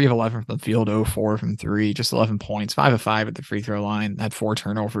day. 3 of 11 from the field, 0-4 from three, just 11 points, 5 of 5 at the free throw line, had 4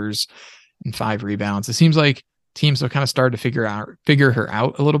 turnovers and 5 rebounds. It seems like teams have kind of started to figure her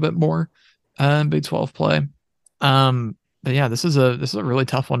out a little bit more in Big 12 play. But yeah, this is a really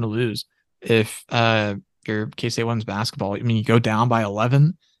tough one to lose if you're K-State women's basketball. You go down by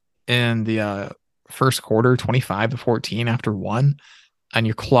 11 in the first quarter, 25-14 after 1, and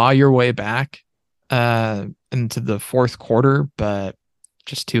you claw your way back into the fourth quarter, but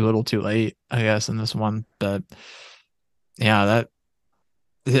just too little too late, I guess, in this one. But yeah,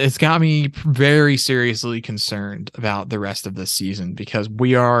 it's got me very seriously concerned about the rest of this season because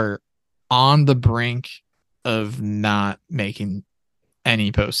we are on the brink of not making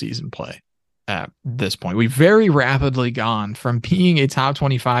any postseason play at this point. We've very rapidly gone from being a top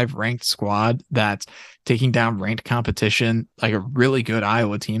 25 ranked squad that's taking down ranked competition, like a really good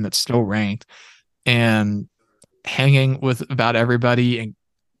Iowa team that's still ranked, and hanging with about everybody and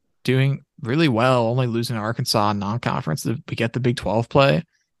doing really well, only losing to Arkansas non-conference. We get the Big 12 play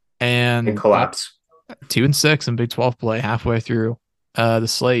And and collapse. 2-6 in Big 12 play halfway through the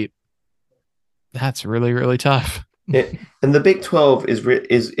slate. That's really, really tough. And the Big 12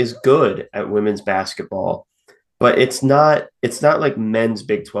 is good at women's basketball, but it's not like men's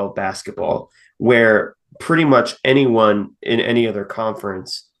Big 12 basketball where pretty much anyone in any other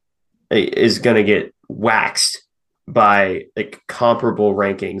conference is going to get waxed by like comparable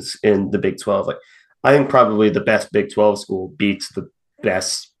rankings in the Big 12. Like I think probably the best Big 12 school beats the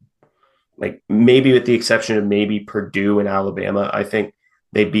best, like maybe with the exception of maybe Purdue and Alabama. I think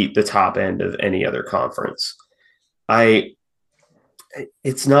they beat the top end of any other conference. I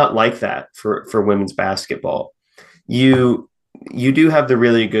It's not like that for women's basketball. You do have the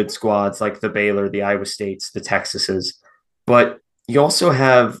really good squads like the Baylor, the Iowa States, the Texases, but you also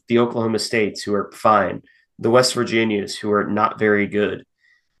have the Oklahoma States who are fine, the West Virginias who are not very good.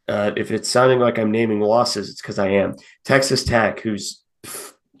 If it's sounding like I'm naming losses, it's because I am. Texas Tech, who's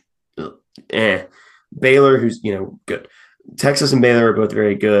Baylor, who's good. Texas and Baylor are both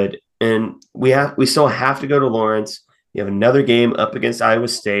very good, and we still have to go to Lawrence. You have another game up against Iowa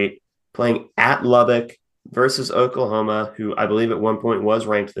State, playing at Lubbock versus Oklahoma, who I believe at one point was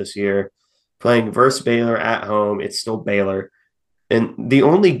ranked this year, playing versus Baylor at home. It's still Baylor. And the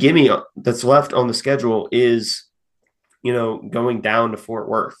only gimme that's left on the schedule is, going down to Fort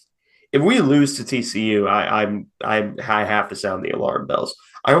Worth. If we lose to TCU, I have to sound the alarm bells.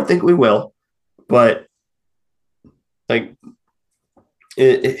 I don't think we will, but like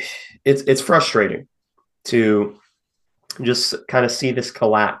it's frustrating to just kind of see this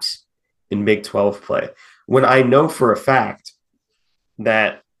collapse in Big 12 play when I know for a fact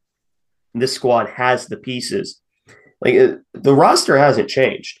that this squad has the pieces. Like the roster hasn't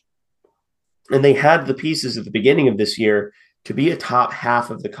changed, and they had the pieces at the beginning of this year to be a top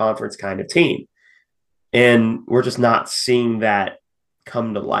half of the conference kind of team, and we're just not seeing that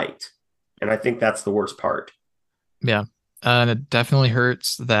come to light. And I think that's the worst part. Yeah. And it definitely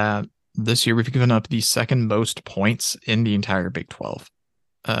hurts that this year we've given up the second most points in the entire Big 12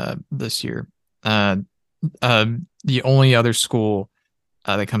 this year. The only other school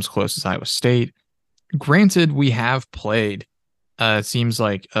that comes close is Iowa State. Granted, we have played, it seems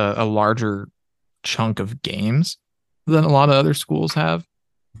like a larger chunk of games than a lot of other schools have.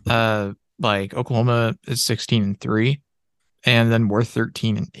 Like Oklahoma is 16-3, and then we're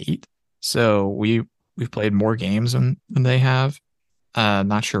 13-8. So we've played more games than they have.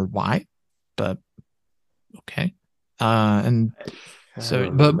 Not sure why, but okay. And so,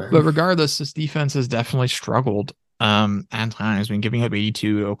 but regardless, this defense has definitely struggled at times. I mean, giving up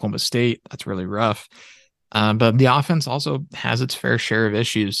 82 to Oklahoma State, that's really rough. But the offense also has its fair share of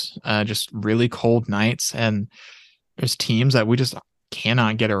issues. Just really cold nights, and there's teams that we just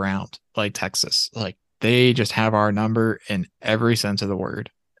cannot get around, like Texas. Like they just have our number in every sense of the word,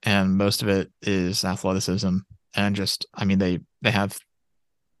 and most of it is athleticism. And just, I mean, they have.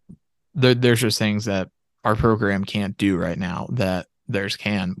 There's just things that our program can't do right now that theirs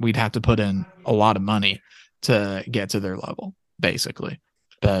can. We'd have to put in a lot of money to get to their level, basically.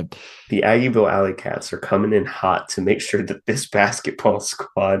 But the Aggieville Alley Cats are coming in hot to make sure that this basketball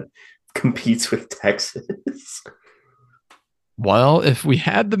squad competes with Texas. Well, if we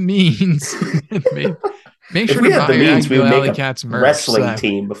had the means, make sure if we had the means, we would make a Cats wrestling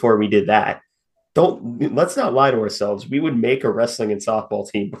team before we did that. Let's not lie to ourselves. We would make a wrestling and softball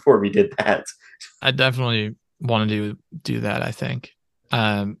team before we did that. I definitely want to do that, I think.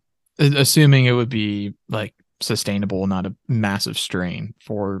 Assuming it would be like sustainable, not a massive strain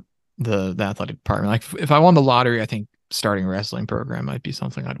for the athletic department. Like if I won the lottery, I think starting a wrestling program might be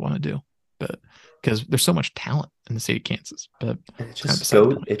something I'd want to do. But because there's so much talent in the state of Kansas, but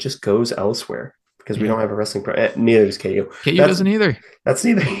it just goes elsewhere because we don't have a wrestling program. Neither does KU. KU doesn't either. That's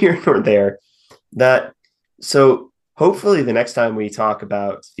neither here nor there. So hopefully the next time we talk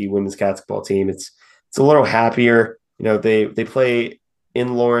about the women's basketball team, it's a little happier. They play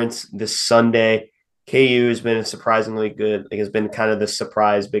in Lawrence this Sunday. KU has been surprisingly good. It has been kind of the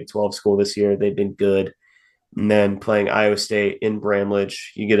surprise Big 12 school this year. They've been good. And then playing Iowa State in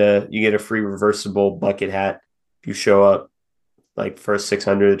Bramlage, you get a free reversible bucket hat if you show up. Like first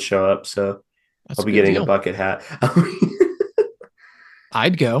 600 show up. So I'll be getting a bucket hat.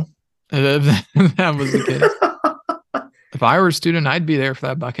 I'd go if that was the case. If I were a student, I'd be there for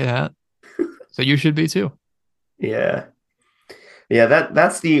that bucket hat. So you should be too. Yeah. Yeah,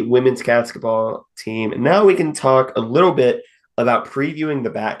 that's the women's basketball team. And now we can talk a little bit about previewing the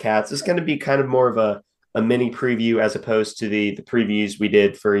Batcats. It's going to be kind of more of a mini preview as opposed to the previews we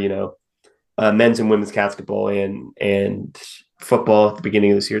did for, men's and women's basketball and football at the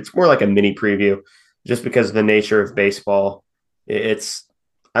beginning of this year. It's more like a mini preview just because of the nature of baseball. It's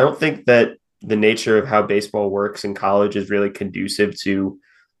I don't think that the nature of how baseball works in college is really conducive to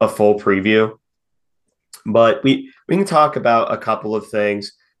a full preview. But we can talk about a couple of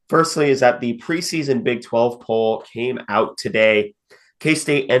things. Firstly, is that the preseason Big 12 poll came out today. K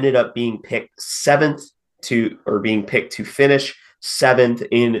State ended up being picked being picked to finish seventh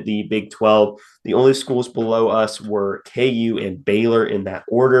in the Big 12. The only schools below us were KU and Baylor in that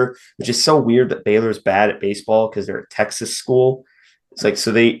order, which is so weird that Baylor's bad at baseball because they're a Texas school. It's like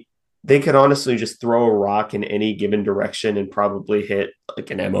so they could honestly just throw a rock in any given direction and probably hit like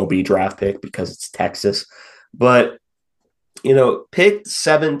an MLB draft pick because it's Texas. But, picked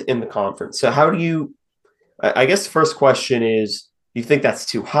seventh in the conference. So how do you, I guess the first question is, do you think that's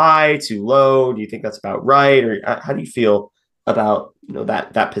too high, too low? Do you think that's about right? Or how do you feel about,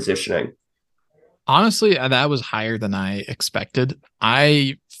 that positioning? Honestly, that was higher than I expected.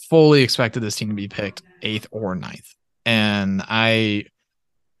 I fully expected this team to be picked eighth or ninth. And I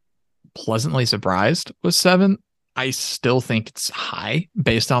pleasantly surprised with seven. I still think it's high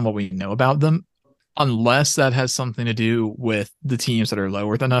based on what we know about them, unless that has something to do with the teams that are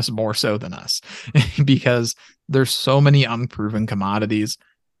lower than us more so than us, because there's so many unproven commodities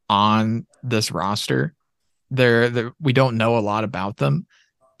on this roster. We don't know a lot about them.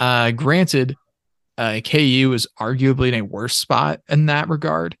 Granted, KU is arguably in a worse spot in that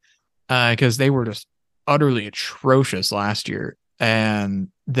regard because they were just utterly atrocious last year, and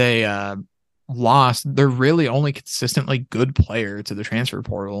they lost their really only consistently good player to the transfer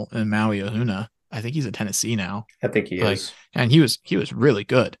portal in Maui Ahuna. I think he's at Tennessee now. I think he is. And he was really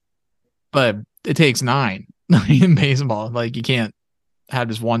good, but it takes nine in baseball. Like you can't have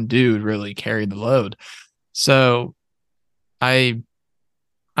just one dude really carry the load. So I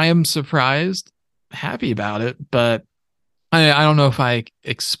am surprised, happy about it, but I don't know if I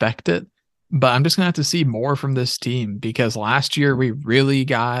expect it. But I'm just gonna have to see more from this team because last year we really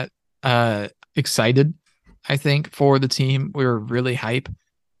got excited. I think for the team we were really hype.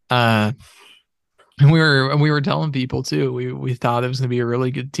 And we were telling people too. We thought it was going to be a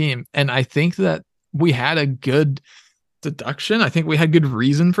really good team, and I think that we had a good deduction. I think we had good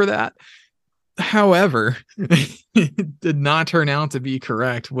reason for that. However, it did not turn out to be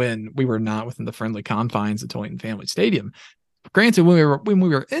correct when we were not within the friendly confines of Toynton Family Stadium. Granted, when we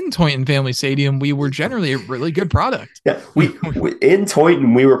were in Toynton Family Stadium, we were generally a really good product. Yeah, we in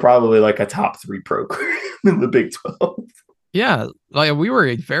Toynton we were probably like a top 3 program in the Big 12. Yeah, like we were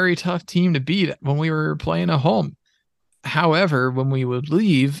a very tough team to beat when we were playing at home. However, when we would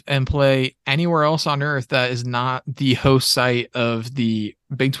leave and play anywhere else on earth that is not the host site of the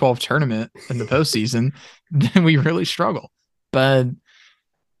Big 12 tournament in the postseason, then we really struggle. But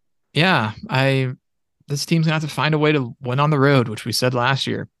yeah, this team's gonna have to find a way to win on the road, which we said last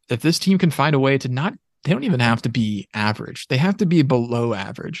year. If this team can find a way to not, they don't even have to be average. They have to be below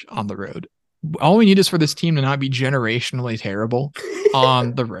average on the road. All we need is for this team to not be generationally terrible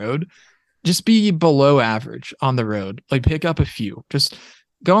on the road. Just be below average on the road. Like pick up a few. Just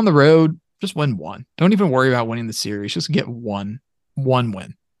go on the road. Just win one. Don't even worry about winning the series. Just get one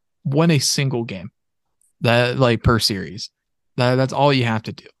win. Win a single game. That like per series. That's all you have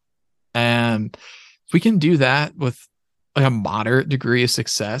to do. And if we can do that with like a moderate degree of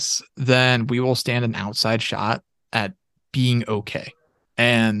success, then we will stand an outside shot at being okay.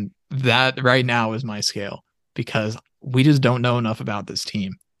 And that right now is my scale because we just don't know enough about this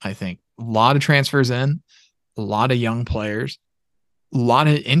team. I think a lot of transfers in, a lot of young players, a lot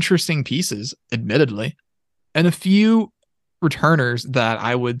of interesting pieces, admittedly, and a few returners that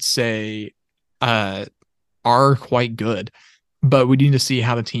I would say are quite good, but we need to see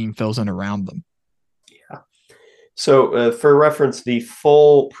how the team fills in around them. Yeah. So for reference, the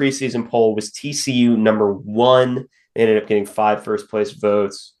full preseason poll was TCU number 1. They ended up getting 5 first place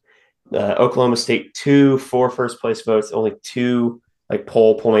votes. Oklahoma State 2, 4 first place votes. Only 2 like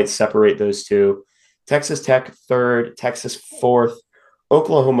poll points separate those two. Texas Tech 3rd, Texas 4th,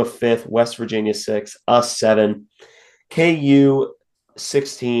 Oklahoma 5th, West Virginia 6th, us 7, KU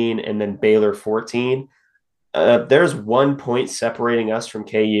 16, and then Baylor 14. There's 1 point separating us from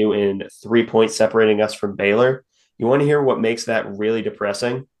KU and 3 points separating us from Baylor. You want to hear what makes that really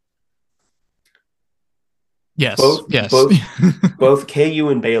depressing? Yes. Both KU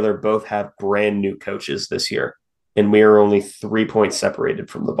and Baylor both have brand new coaches this year, and we are only 3 points separated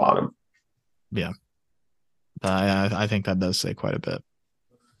from the bottom. Yeah. I think that does say quite a bit.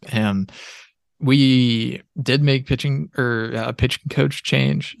 And we did make pitching or a pitching coach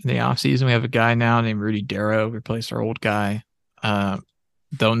change in the offseason. We have a guy now named Rudy Darrow, replaced our old guy.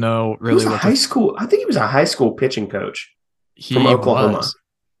 Don't know He was really a what high school. I think he was a high school pitching coach from he Oklahoma. was.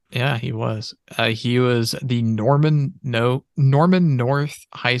 Yeah, he was. He was the Norman North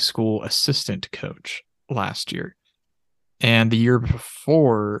High School assistant coach last year. And the year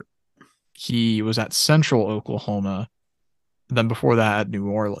before, he was at Central Oklahoma. Then before that, at New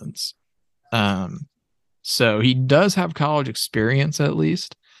Orleans. So he does have college experience at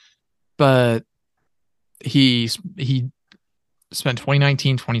least, but he spent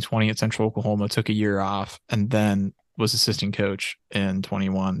 2019, 2020 at Central Oklahoma, took a year off, and then was assistant coach in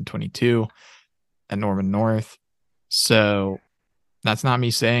 21, 22 at Norman North. So that's not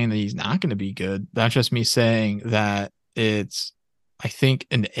me saying that he's not going to be good. That's just me saying that it's, I think,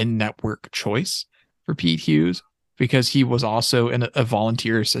 an in-network choice for Pete Hughes because he was also a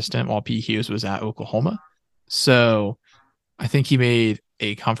volunteer assistant while Pete Hughes was at Oklahoma. So I think he made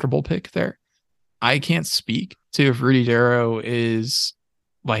a comfortable pick there. I can't speak to if Rudy Darrow is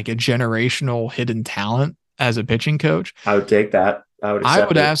like a generational hidden talent as a pitching coach. I would take that. I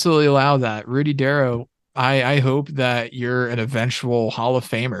would absolutely allow that. Rudy Darrow, I hope that you're an eventual Hall of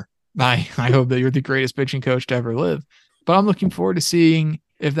Famer. I hope that you're the greatest pitching coach to ever live. But I'm looking forward to seeing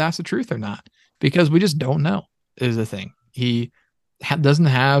if that's the truth or not, because we just don't know is the thing. He doesn't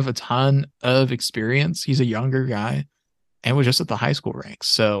have a ton of experience. He's a younger guy and was just at the high school ranks.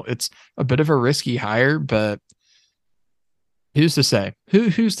 So it's a bit of a risky hire, but who's to say?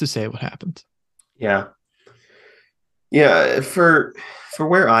 Who's to say what happened? Yeah. Yeah, for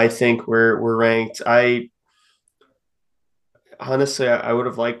where I think we're ranked, I honestly I would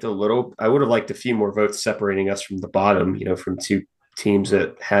have liked a few more votes separating us from the bottom, from two teams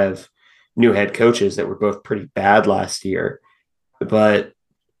that have new head coaches that were both pretty bad last year. But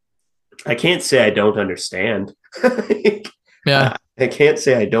I can't say I don't understand. Yeah. I can't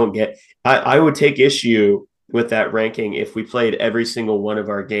say I don't get. I would take issue with that ranking if we played every single one of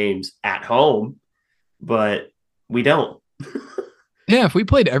our games at home, but we don't. Yeah, if we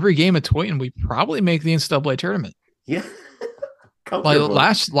played every game at Toyton, we probably make the NCAA tournament. Yeah. Like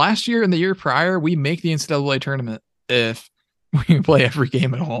last year and the year prior, we make the NCAA tournament if we play every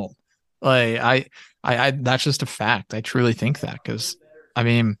game at home. Like I that's just a fact. I truly think that because I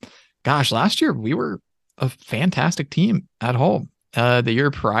mean, gosh, last year we were a fantastic team at home. The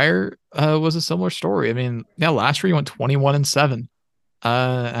year prior was a similar story. I mean, yeah, last year we went 21-7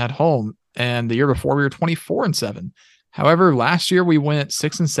 at home, and the year before we were 24-7. However, last year we went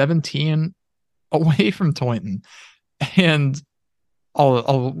 6-17 away from Toynton, and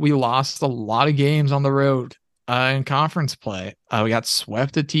we lost a lot of games on the road in conference play. We got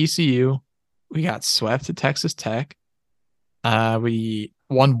swept at TCU. We got swept at Texas Tech. We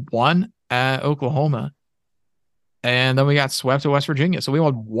won one at Oklahoma. And then we got swept at West Virginia. So we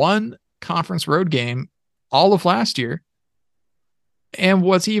won one conference road game all of last year. And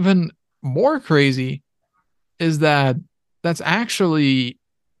what's even more crazy is that that's actually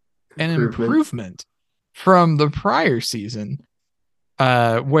an improvement from the prior season,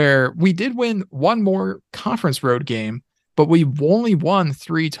 where we did win one more conference road game, but we only won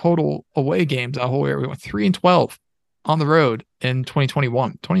 3 total away games that whole year. We went 3-12 on the road in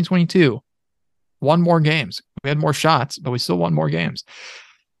 2021. 2022, won more games. We had more shots, but we still won more games.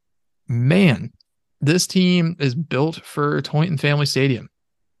 Man, this team is built for Toynton Family Stadium.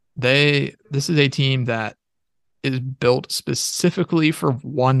 This is a team that is built specifically for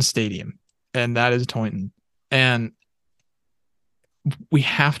one stadium, and that is Toynton. And we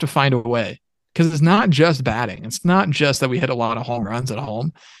have to find a way, because it's not just batting. It's not just that we hit a lot of home runs at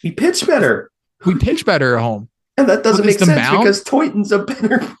home. We pitch better. We pitch better at home. And that doesn't make sense because Toynton's a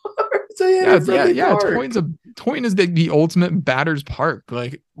better park. Toynton is the ultimate batter's park,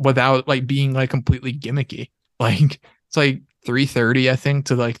 like without like being like completely gimmicky. Like it's like 330, I think,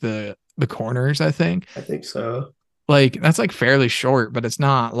 to like the corners, I think. I think so. Like that's like fairly short, but it's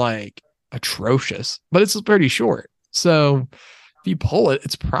not like atrocious, but it's pretty short. So if you pull it,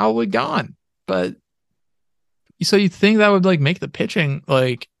 it's probably gone. But so you think that would like make the pitching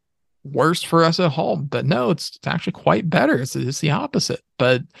like worse for us at home, but no, it's actually quite better. It's the opposite.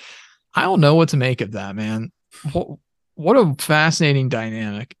 But I don't know what to make of that, man. What a fascinating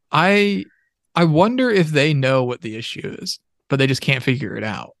dynamic. I wonder if they know what the issue is, but they just can't figure it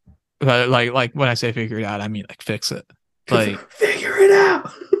out. But like when I say figure it out, I mean like fix it. Like figure it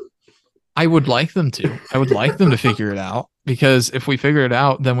out. I would like them to. I would like them to figure it out, because if we figure it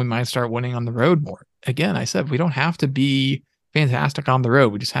out, then we might start winning on the road more. Again, I said we don't have to be fantastic on the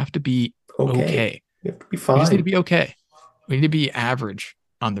road. We just have to be okay. We have to be We just need to fine. be okay. We need to be average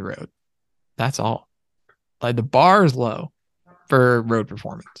on the road. That's all. Like the bar is low for road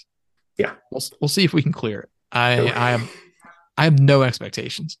performance. Yeah. We'll see if we can clear it. Nope. I have no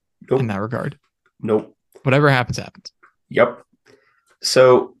expectations in Nope. that regard. Nope. Whatever happens, happens. Yep.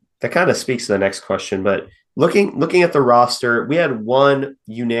 So that kind of speaks to the next question, but looking at the roster, we had one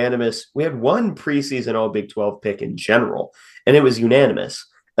preseason All Big 12 pick in general, and it was unanimous,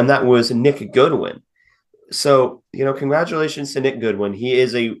 and that was Nick Goodwin. So, congratulations to Nick Goodwin. He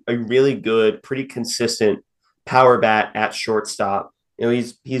is a really good, pretty consistent power bat at shortstop.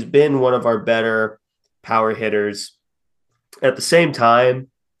 He's been one of our better power hitters. At the same time,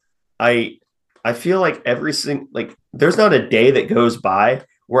 I I feel like there's not a day that goes by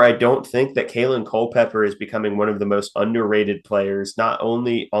where I don't think that Kalen Culpepper is becoming one of the most underrated players, not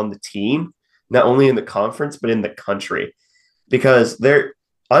only on the team, not only in the conference, but in the country. Because I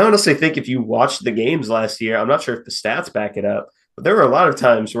honestly think if you watched the games last year, I'm not sure if the stats back it up, but there were a lot of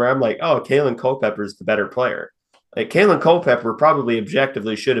times where I'm like, oh, Kalen Culpepper is the better player. Like Kalen Culpepper probably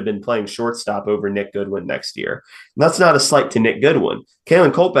objectively should have been playing shortstop over Nick Goodwin next year. And that's not a slight to Nick Goodwin.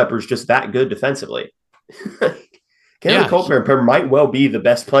 Kalen Culpepper is just that good defensively. Kalen Yeah, Culpepper might well be the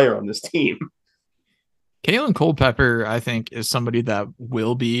best player on this team. Kalen Culpepper, I think, is somebody that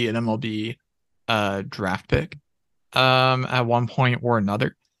will be an MLB draft pick at one point or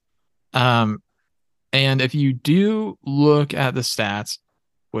another. And if you do look at the stats,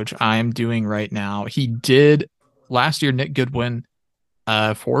 which I am doing right now, he did last year. Nick Goodwin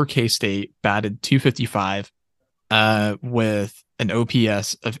for K-State batted .255 with an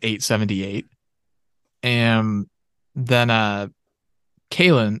OPS of .878, and then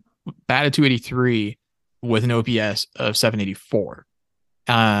Kalen batted .283 with an OPS of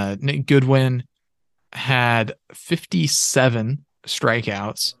 .784. Nick Goodwin had 57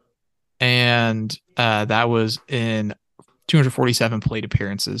 strikeouts, and that was in 247 plate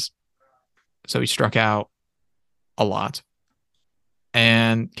appearances. So he struck out a lot.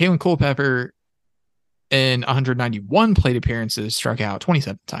 And Kalen Culpepper in 191 plate appearances struck out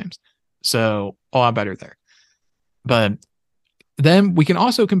 27 times. So a lot better there. But then we can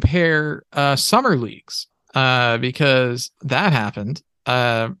also compare summer leagues because that happened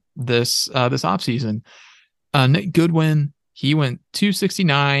this offseason. Nick Goodwin, he went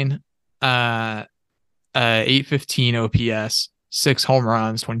 269, 815 OPS, 6 home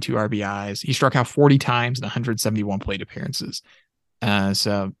runs, 22 RBIs. He struck out 40 times in 171 plate appearances.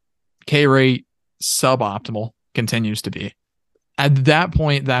 So K rate suboptimal continues to be. At that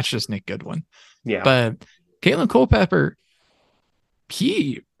point, that's just Nick Goodwin. Yeah. But Kalen Culpepper,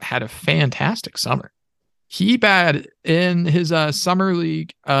 he had a fantastic summer. He batted in his summer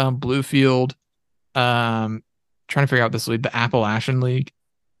league, Bluefield, trying to figure out this league, the Appalachian League.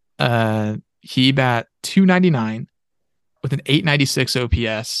 He bat 299 with an 896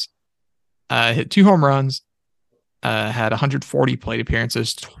 OPS, hit 2 home runs, had 140 plate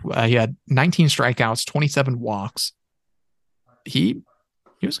appearances. He had 19 strikeouts, 27 walks. He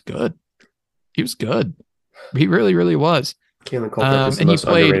was good. He was good. He really, really was. Kalen Culpepper is the most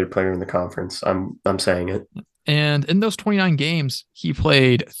underrated player in the conference. I'm saying it. And in those 29 games, he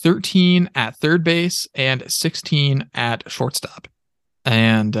played 13 at third base and 16 at shortstop.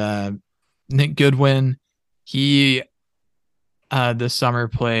 And Nick Goodwin, he this summer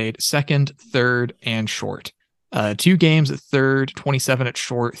played second, third, and short. 2 games at third, 27 at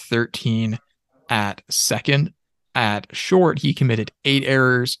short, 13 at second. At short, he committed 8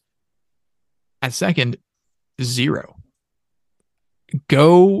 errors. At second, 0.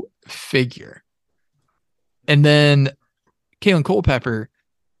 Go figure. And then Kalen Culpepper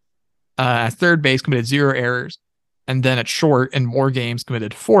at third base committed 0 errors. And then at short, in more games,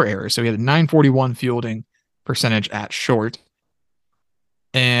 committed 4 errors. So he had a 941 fielding percentage at short,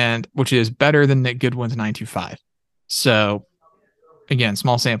 and which is better than Nick Goodwin's 925. So again,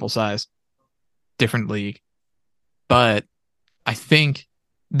 small sample size, different league. But I think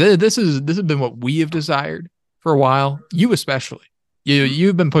this has been what we have desired for a while. You especially.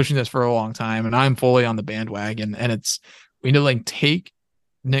 You've been pushing this for a long time, and I'm fully on the bandwagon. And we need to take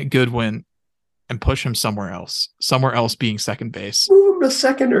Nick Goodwin and push him somewhere else being second base. Move him to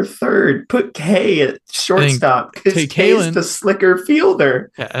second or third. Put K at shortstop because K's the slicker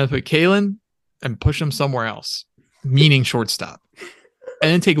fielder. Yeah, put Kalen and push him somewhere else, meaning shortstop.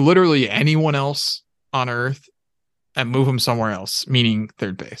 And then take literally anyone else on earth and move him somewhere else, meaning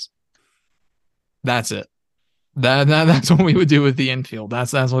third base. That's it. That's what we would do with the infield.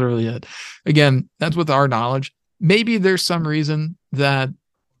 That's literally it. Again, that's with our knowledge. Maybe there's some reason that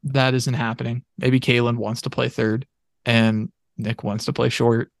isn't happening. Maybe Kalen wants to play third and Nick wants to play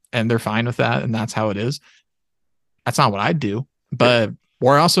short. and they're fine with that, and that's how it is. That's not what I'd do, but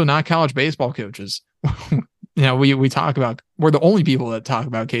we're also not college baseball coaches. We talk about, we're the only people that talk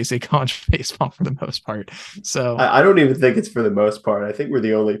about K-State college baseball for the most part. So I don't even think it's for the most part. I think we're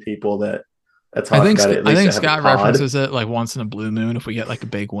the only people that talk about it. At I least think have a Scott pod. references it like once in a blue moon if we get like a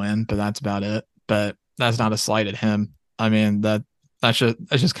big win, but that's about it. But that's not a slight at him. I mean, that's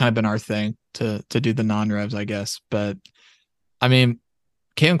just kind of been our thing to do the non-revs, I guess. But I mean,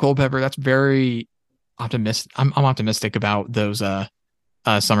 Caitlin Culpepper, that's very optimistic. I'm optimistic about those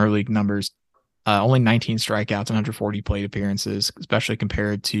summer league numbers. Only 19 strikeouts and 140 plate appearances, especially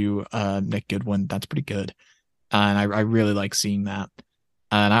compared to Nick Goodwin. That's pretty good. And I really like seeing that.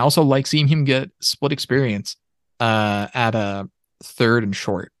 And I also like seeing him get split experience at a third and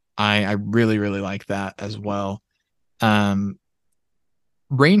short. I really, really like that as well.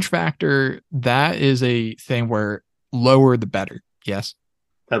 Range factor, that is a thing where lower the better. Yes.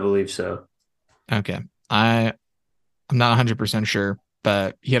 I believe so. Okay. I'm not 100% sure,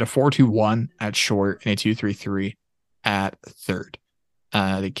 but he had a 4.21 at short and a 2.33 at third.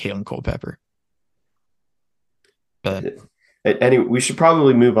 The Caitlin Culpepper. But anyway, we should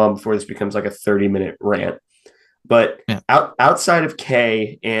probably move on before this becomes like a 30-minute rant. But yeah. outside of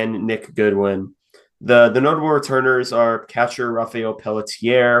Kay and Nick Goodwin, the notable returners are catcher Rafael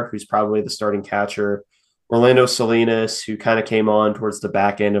Pelletier, who's probably the starting catcher, Orlando Salinas, who kind of came on towards the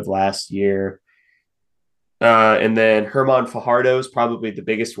back end of last year, and then Herman Fajardo is probably the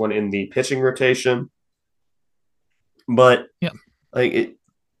biggest one in the pitching rotation. But yeah, like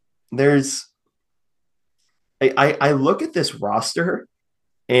there's. I look at this roster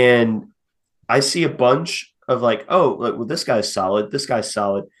and I see a bunch of like, oh, like, well, this guy's solid. This guy's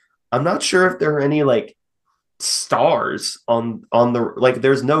solid. I'm not sure if there are any like stars on the like.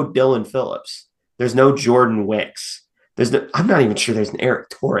 There's no Dylan Phillips. There's no Jordan Wicks. I'm not even sure there's an Eric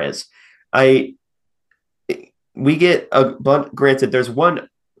Torres. We get a bunch. Granted, there's one.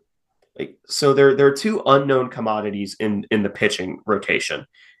 Like, so there are two unknown commodities in the pitching rotation,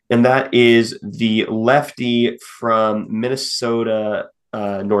 and that is the lefty from Minnesota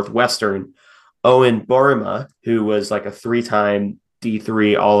Northwestern, Owen Boerema, who was like a 3-time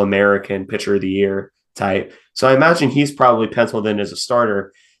D3 All-American Pitcher of the Year type. So I imagine he's probably penciled in as a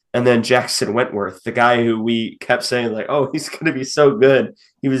starter. And then Jackson Wentworth, the guy who we kept saying like, oh, he's going to be so good.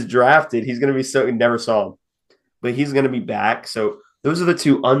 He was drafted. He's going to be so – we never saw him. But he's going to be back. So those are the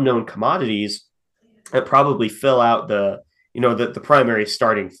two unknown commodities that probably fill out the primary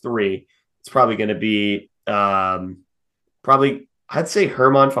starting three. It's probably going to be probably – I'd say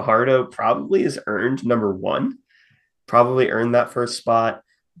Herman Fajardo probably has earned number one, probably earned that first spot.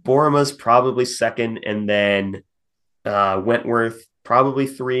 Boerema's probably second, and then Wentworth probably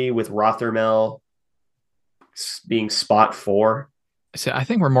 3, with Rothermel being spot 4. So I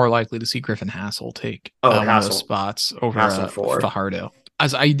think we're more likely to see Griffin Hassel take one of those spots over Fajardo.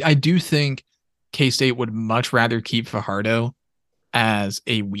 As I do think K-State would much rather keep Fajardo as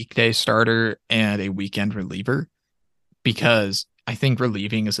a weekday starter and a weekend reliever, because I think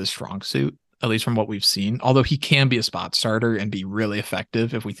relieving is his strong suit, at least from what we've seen, although he can be a spot starter and be really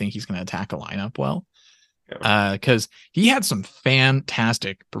effective if we think he's going to attack a lineup well. Because he had some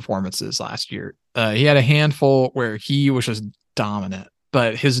fantastic performances last year. He had a handful where he was just dominant,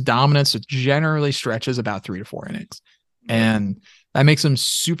 but his dominance generally stretches about 3 to 4 innings. And that makes him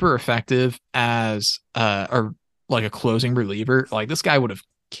super effective as or like a closing reliever. Like, this guy would have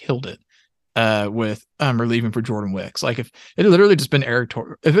killed it with relieving for Jordan Wicks. Like, if it had literally just been if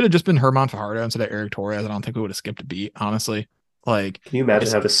it had just been Herman Fajardo instead of Eric Torres, I don't think we would have skipped a beat, honestly. Like, can you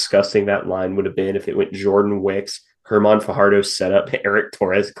imagine how disgusting that line would have been if it went Jordan Wicks, Herman Fajardo set up, Eric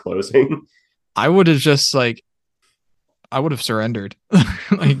Torres closing? I would have just I would have surrendered.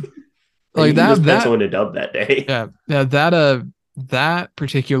 like that pencil in a dub that day. Yeah. That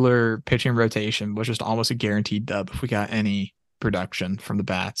particular pitching rotation was just almost a guaranteed dub if we got any production from the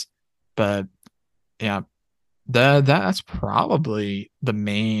bats. But yeah, that's probably the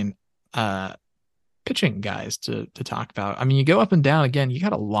main pitching guys to talk about. I mean, you go up and down again, you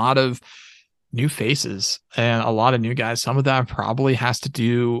got a lot of new faces and a lot of new guys. Some of that probably has to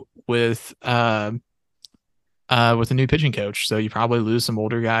do with a new pitching coach. So you probably lose some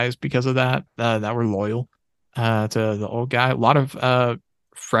older guys because of that were loyal to the old guy. A lot of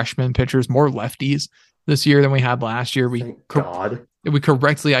freshman pitchers, more lefties this year than we had last year. We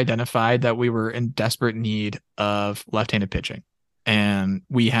correctly identified that we were in desperate need of left-handed pitching. And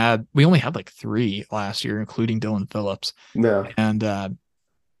we only had like 3 last year, including Dylan Phillips. No. And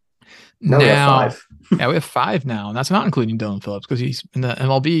now we have 5. Yeah, we have 5 now, and that's not including Dylan Phillips because he's in the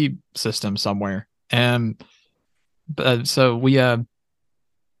MLB system somewhere. And so we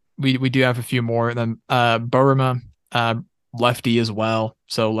we do have a few more. Then Boruma, lefty as well.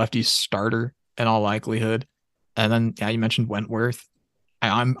 So lefty starter in all likelihood. And then yeah, you mentioned Wentworth.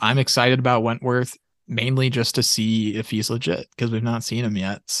 I'm excited about Wentworth mainly just to see if he's legit because we've not seen him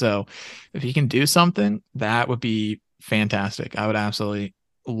yet. So if he can do something, that would be fantastic. I would absolutely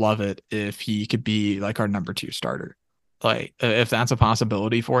love it if he could be like our number two starter. Like if that's a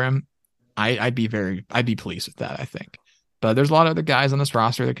possibility for him, I'd be pleased with that, I think. But there's a lot of other guys on this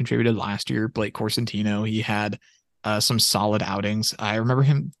roster that contributed last year. Blake Corsentino, he had some solid outings. I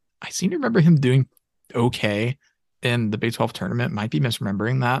seem to remember him doing okay in the Big 12 tournament. Might be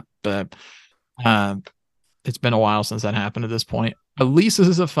misremembering that, but uh, it's been a while since that happened at this point. At least this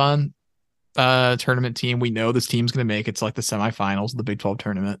is a fun tournament team. We know this team's going to make it to like the semifinals of the Big 12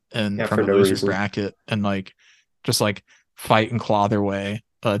 tournament and Yeah, from for the no losers reason. bracket and like just like fight and claw their way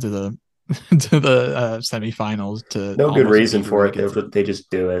to the to the semifinals to No good almost reason for eagerly it. get through. They just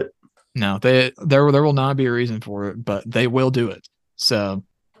do it. No, there will not be a reason for it, but they will do it. So,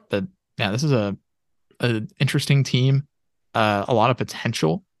 but yeah, this is a interesting team. A lot of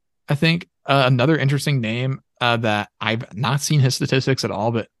potential, I think. Another interesting name that I've not seen his statistics at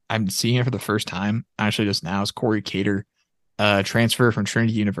all, but I'm seeing it for the first time actually just now is Corey Cater, transfer from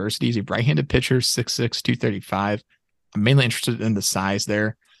Trinity University. He's a right-handed pitcher, 6'6", 235. I'm mainly interested in the size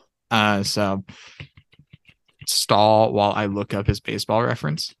there. So stall while I look up his baseball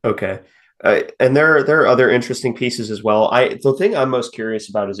reference. Okay. And there are other interesting pieces as well. The thing I'm most curious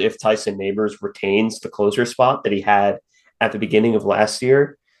about is if Tyson Neighbors retains the closer spot that he had at the beginning of last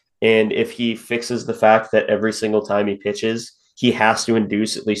year, and if he fixes the fact that every single time he pitches, he has to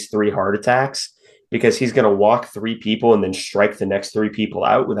induce at least three heart attacks because he's going to walk three people and then strike the next three people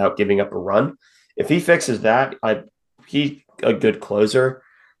out without giving up a run. If he fixes that, he a good closer.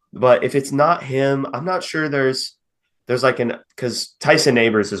 But if it's not him, I'm not sure there's like an because Tyson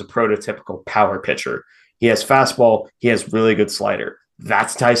Neighbors is a prototypical power pitcher. He has fastball, he has really good slider.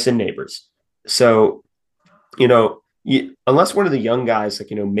 That's Tyson Neighbors. So, unless one of the young guys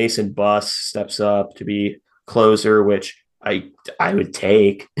like Mason Buss steps up to be closer, which I would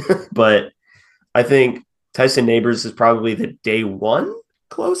take, but I think Tyson Neighbors is probably the day one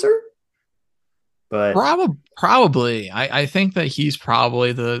closer. But Probably. I think that he's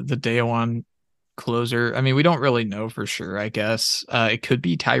probably the day one closer. I mean, we don't really know for sure, I guess. It could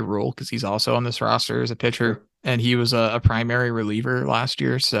be Ty Rule because he's also on this roster as a pitcher, and he was a primary reliever last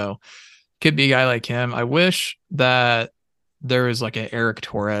year. So could be a guy like him. I wish that there was like an Eric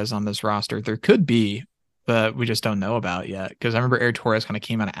Torres on this roster. There could be, but we just don't know about yet. Because I remember Eric Torres kind of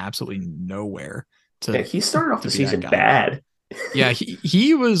came out of absolutely nowhere yeah, to he started off to the be that season guy. bad. Yeah,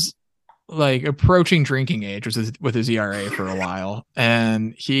 he was like approaching drinking age with his ERA for a while,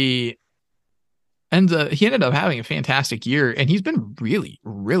 and he ended up having a fantastic year, and he's been really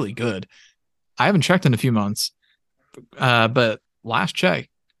really good. I haven't checked in a few months, but last check,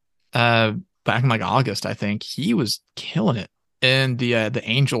 uh, back in like August, I think he was killing it in the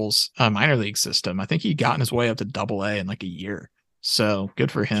Angels minor league system. I think he'd gotten his way up to Double A in like a year. So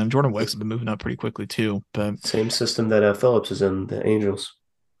good for him. Jordan Wicks has been moving up pretty quickly too. But Same system that Phillips is in, the Angels.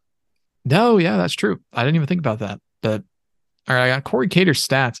 no, yeah, that's true. I didn't even think about that. But all right, I got Corey Cater's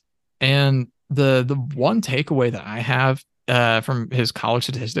stats, and the one takeaway that I have from his college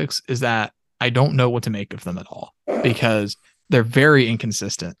statistics is that I don't know what to make of them at all because they're very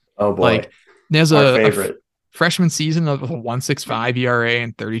inconsistent. Oh boy, Like there's our a favorite. freshman season of a 1.65 ERA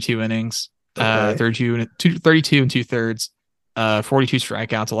and 32 innings, Okay. 32 and two thirds, 42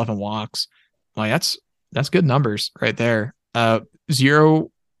 strikeouts, 11 walks. Like that's good numbers right there.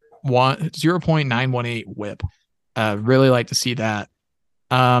 0.918 whip. Really like to see that.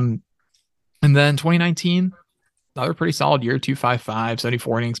 Um, and then 2019, another pretty solid year, 255,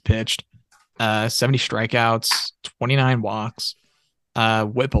 74 innings pitched, 70 strikeouts, 29 walks,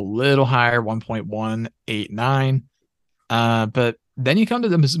 whip a little higher, 1.189. But then you come to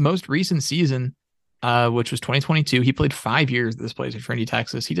the most recent season, which was 2022. He played 5 years at this place in Trinity,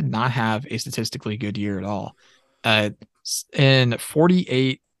 Texas. He did not have a statistically good year at all. In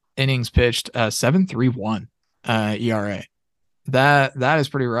 48 innings pitched, 7.31 ERA. That is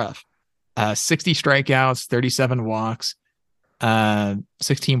pretty rough. 60 strikeouts, 37 walks,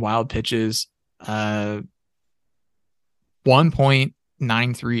 16 wild pitches,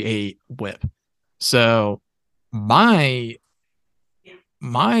 1.938 whip. So my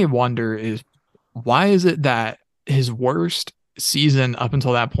wonder is why is it that his worst season up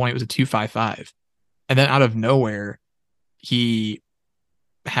until that point was a 2.55, and then out of nowhere he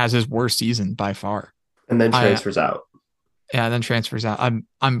has his worst season by far. And then I transfers out. Yeah, then transfers out.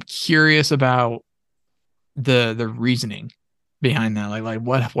 I'm curious about the reasoning behind that. Like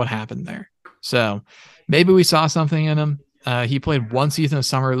what happened there? So maybe we saw something in him. He played one season of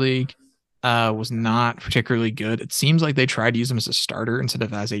summer league, was not particularly good. It seems like they tried to use him as a starter instead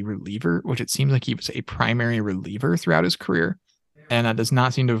of as a reliever, which it seems like he was a primary reliever throughout his career, and that does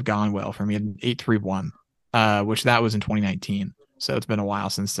not seem to have gone well for me. An 8.31, which that was in 2019. So it's been a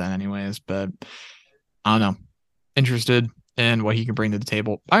while since then, anyways. But I don't know. Interested in what he can bring to the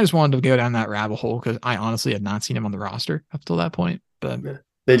table. I just wanted to go down that rabbit hole because I honestly had not seen him on the roster up till that point. But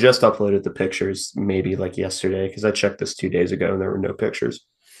they just uploaded the pictures maybe like yesterday because I checked this 2 days ago and there were no pictures.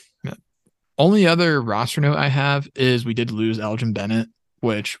 Yeah. Only other roster note I have is we did lose Elgin Bennett,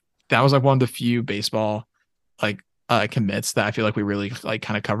 which that was like one of the few baseball like commits that I feel like we really like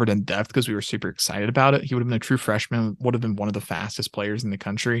kind of covered in depth because we were super excited about it. He would have been a true freshman, would have been one of the fastest players in the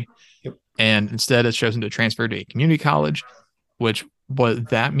country. Yep. And instead it's chosen to transfer to a community college, which what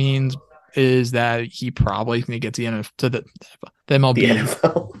that means is that he probably can get to the MLB,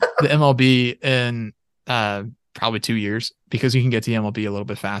 the MLB in probably 2 years because you can get to the MLB a little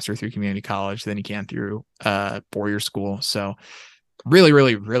bit faster through community college than you can through 4-year school. So really,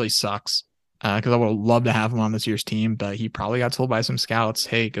 really, really sucks because I would love to have him on this year's team, but he probably got told by some scouts,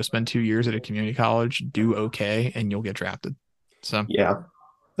 hey, go spend 2 years at a community college, do okay, and you'll get drafted. So yeah,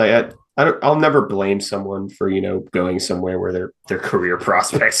 I'll never blame someone for, going somewhere where their career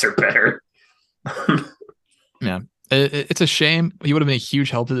prospects are better. Yeah, it's a shame. He would have been a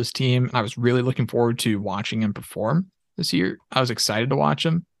huge help to this team. I was really looking forward to watching him perform this year. I was excited to watch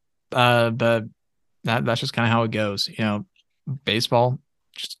him, but that's just kind of how it goes. Baseball,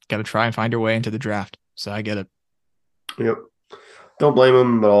 just got to try and find your way into the draft. So I get it. Yep. Don't blame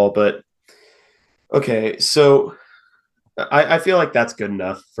him at all. But okay, so I feel like that's good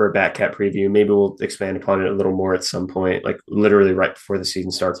enough for a Batcat preview. Maybe we'll expand upon it a little more at some point, like literally right before the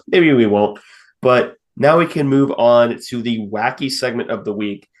season starts. Maybe we won't. But now we can move on to the wacky segment of the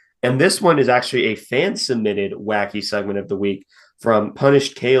week. And this one is actually a fan-submitted wacky segment of the week from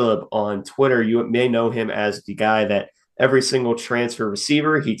Punished Caleb on Twitter. You may know him as the guy that every single transfer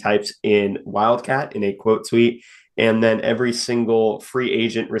receiver, he types in Wildcat in a quote tweet. And then every single free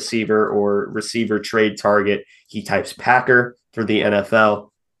agent receiver or receiver trade target, he types Packer for the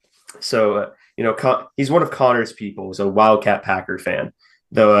NFL. So, he's one of Connor's people. He's a Wildcat Packer fan,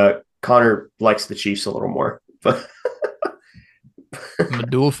 though Connor likes the Chiefs a little more. But I'm a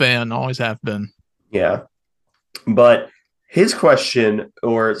dual fan, always have been. Yeah. But his question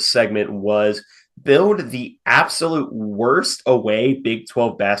or segment was build the absolute worst away Big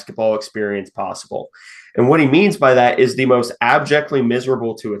 12 basketball experience possible. And what he means by that is the most abjectly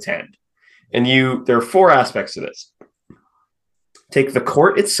miserable to attend. And there are 4 aspects to this. Take the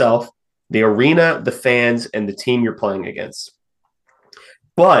court itself, the arena, the fans, and the team you're playing against.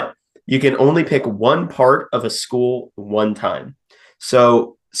 But you can only pick one part of a school one time.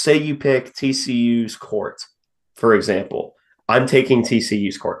 So say you pick TCU's court, for example. I'm taking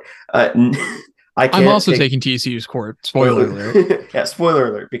TCU's court. I'm also taking TCU's court. Spoiler alert. Yeah, spoiler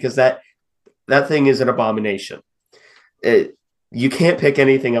alert, because that thing is an abomination. You can't pick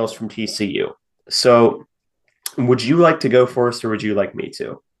anything else from TCU. So would you like to go first or would you like me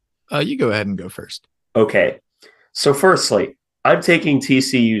to? You go ahead and go first. Okay. So firstly, I'm taking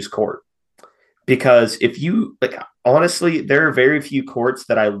TCU's court because honestly, there are very few courts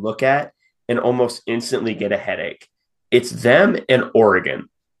that I look at and almost instantly get a headache. It's them and Oregon.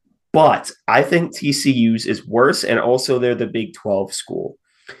 But I think TCU's is worse, and also they're the Big 12 school.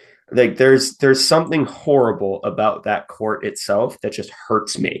 Like there's something horrible about that court itself that just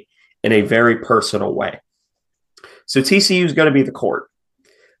hurts me in a very personal way. So TCU is going to be the court.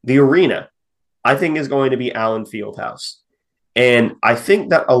 The arena, I think, is going to be Allen Fieldhouse. And I think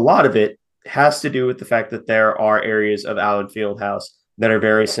that a lot of it has to do with the fact that there are areas of Allen Fieldhouse that are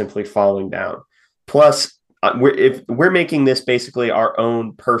very simply falling down. Plus, if we're making this basically our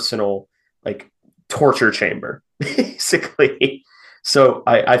own personal torture chamber, basically. So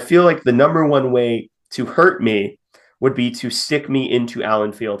I feel like the number one way to hurt me would be to stick me into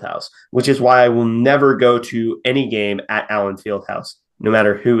Allen Fieldhouse, which is why I will never go to any game at Allen Fieldhouse, no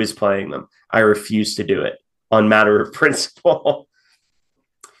matter who is playing them. I refuse to do it on matter of principle.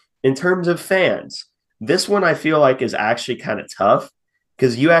 In terms of fans, this one I feel like is actually kind of tough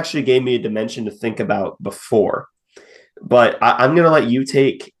because you actually gave me a dimension to think about before. But I'm going to let you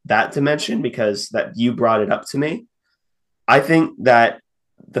take that dimension because that you brought it up to me. I think that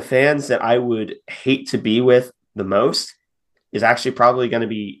the fans that I would hate to be with the most is actually probably going to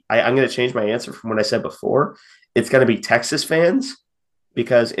be, I'm going to change my answer from what I said before. It's going to be Texas fans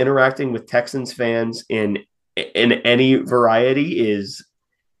because interacting with Texans fans in any variety is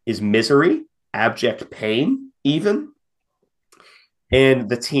misery, abject pain even. and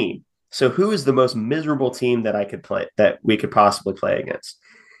the team. So who is the most miserable team that I could play that we could possibly play against?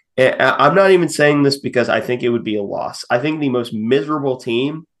 And I'm not even saying this because I think it would be a loss. I think the most miserable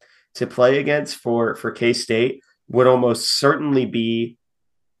team to play against for K State would almost certainly be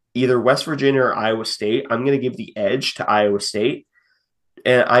either West Virginia or Iowa State. I'm going to give the edge to Iowa State.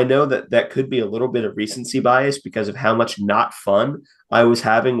 And I know that that could be a little bit of recency bias because of how much not fun I was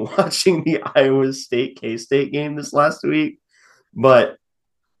having watching the Iowa State K State game this last week. But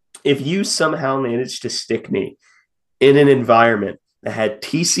if you somehow manage to stick me in an environment that had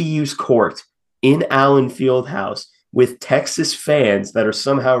TCU's court in Allen Fieldhouse with Texas fans that are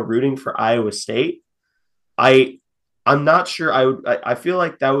somehow rooting for Iowa State, I I'm not sure I would I feel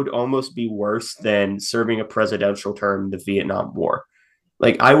like that would almost be worse than serving a presidential term in the Vietnam War.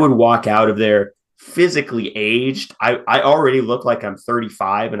 Like I would walk out of there physically aged. I already look like I'm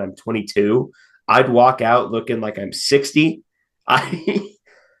 35 and I'm 22. I'd walk out looking like I'm 60. I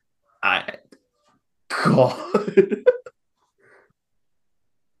I God.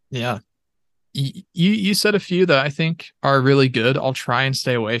 Yeah. You said a few that I think are really good. I'll try and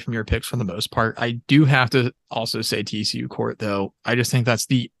stay away from your picks for the most part. I do have to also say TCU court though. I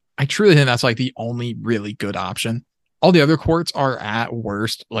truly think that's like the only really good option. All the other courts are at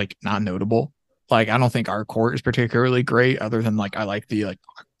worst like not notable. Like I don't think our court is particularly great other than like I like the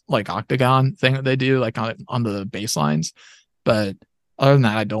like octagon thing that they do like on the baselines. But other than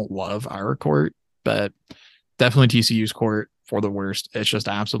that, I don't love our court, but definitely TCU's court for the worst. It's just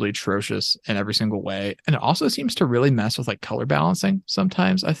absolutely atrocious in every single way. And it also seems to really mess with like color balancing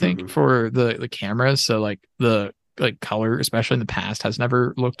sometimes, I think, Mhm. for the cameras. So like the like color, especially in the past, has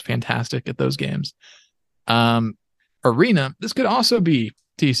never looked fantastic at those games. Um Arena, this could also be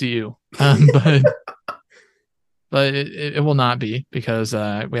TCU. But it will not be because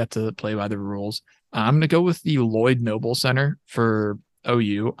we have to play by the rules. I'm going to go with the Lloyd Noble Center for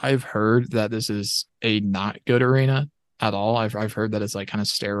OU. I've heard that this is a not good arena at all. I've heard that it's like kind of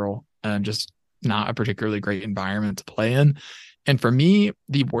sterile and just not a particularly great environment to play in. And for me,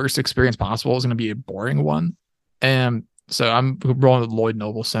 the worst experience possible is going to be a boring one. And so I'm rolling with Lloyd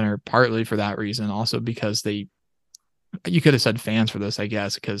Noble Center partly for that reason, also because you could have said fans for this, I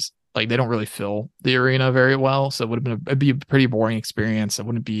guess, because like they don't really fill the arena very well. So it'd be a pretty boring experience. It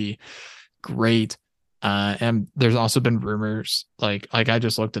wouldn't be great. And there's also been rumors, like I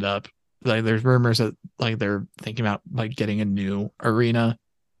just looked it up. Like there's rumors that like they're thinking about like getting a new arena,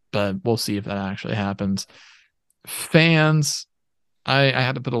 but we'll see if that actually happens. Fans, I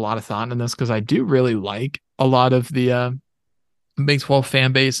had to put a lot of thought into this because I do really like a lot of the Big 12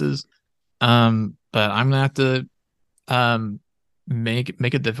 fan bases. But I'm gonna have to um make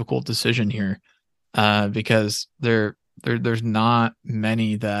a difficult decision here because there's not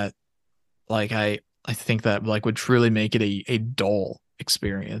many that like I think that like would truly make it a dull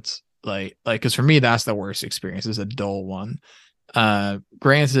experience because for me that's the worst experience is a dull one.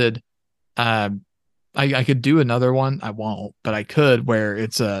 Granted, uh I could do another one. I won't, but I could where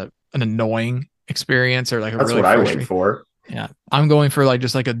it's an annoying experience or like a That's really what I went frustrating. for. Yeah. I'm going for like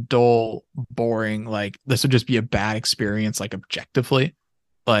just like a dull, boring, like this would just be a bad experience, like objectively.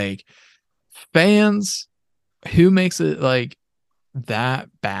 Like fans, who makes it like that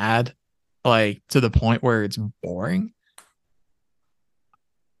bad, like to the point where it's boring?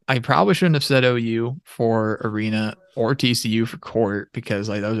 I probably shouldn't have said OU for arena or TCU for court because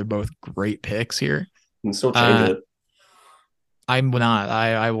like those are both great picks here. And still change Uh it. I'm not.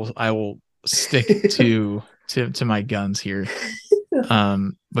 I will stick to my guns here.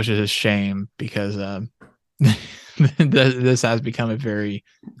 Which is a shame because this has become a very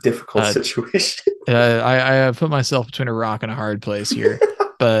Difficult uh, situation. I have put myself between a rock and a hard place here,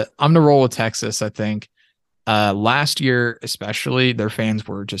 but I'm gonna roll with Texas. I think last year, especially, their fans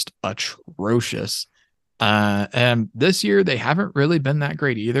were just atrocious. And this year they haven't really been that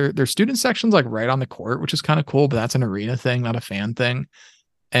great either. Their student section's like right on the court, which is kind of cool, but that's an arena thing, not a fan thing.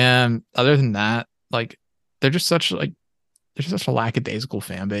 And other than that, like they're just such like there's such a lackadaisical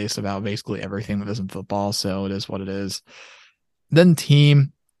fan base about basically everything that isn't football. So it is what it is. Then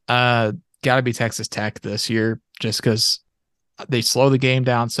team, gotta be Texas Tech this year, just because they slow the game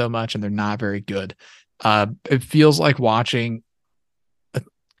down so much and they're not very good. It feels like watching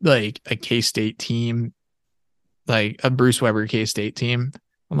like a K State team, like a Bruce Weber K State team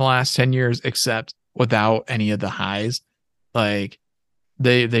in the last 10 years, except without any of the highs. Like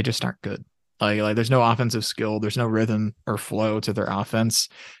they just aren't good. Like there's no offensive skill, there's no rhythm or flow to their offense.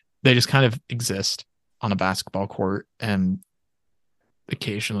 They just kind of exist on a basketball court and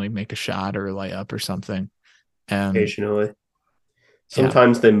occasionally make a shot or a layup or something. And Occasionally. yeah,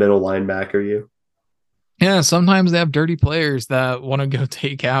 Sometimes they middle linebacker you. Yeah, sometimes they have dirty players that want to go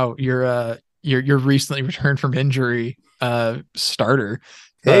take out your recently returned from injury starter.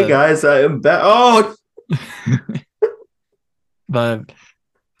 Hey But guys, I am back. Oh, but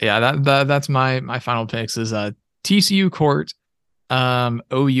yeah, that's my final picks is TCU court,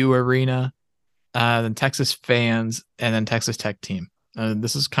 OU arena, then Texas fans, and then Texas Tech team.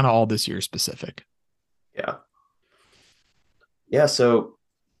 This is kind of all this year specific. yeah. Yeah, so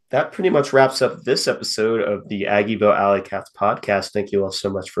that pretty much wraps up this episode of the Aggieville Alley Cats podcast. Thank you all so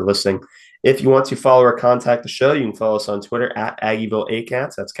much for listening. If you want to follow or contact the show, you can follow us on Twitter at Aggieville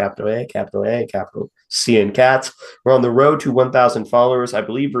ACats. That's capital A, capital C in Cats. We're on the road to 1,000 followers. I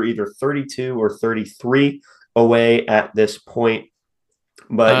believe we're either 32 or 33 away at this point.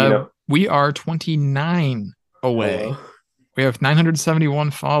 But, we are 29 away. We have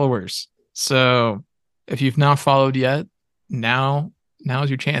 971 followers. So if you've not followed yet, now is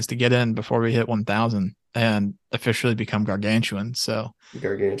your chance to get in before we hit 1,000 and officially become gargantuan. So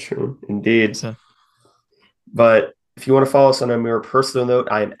gargantuan, indeed. So, but if you want to follow us on a more personal note,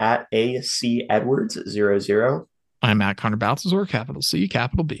 I am at AC Edwards 00. I'm at Connor Balthazar, capital C,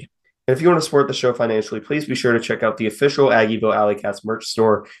 capital B. And if you want to support the show financially, please be sure to check out the official Aggieville Alley Cats merch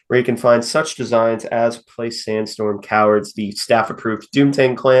store, where you can find such designs as Place Sandstorm Cowards, the staff-approved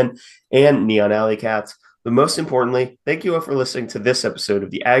Doomtang Clan, and Neon Alley Cats. But most importantly, thank you all for listening to this episode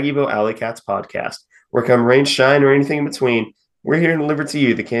of the Aggieville Alley Cats podcast, where come rain, shine, or anything in between, we're here to deliver to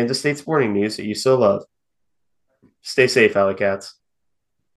you the Kansas State sporting news that you so love. Stay safe, Alley Cats.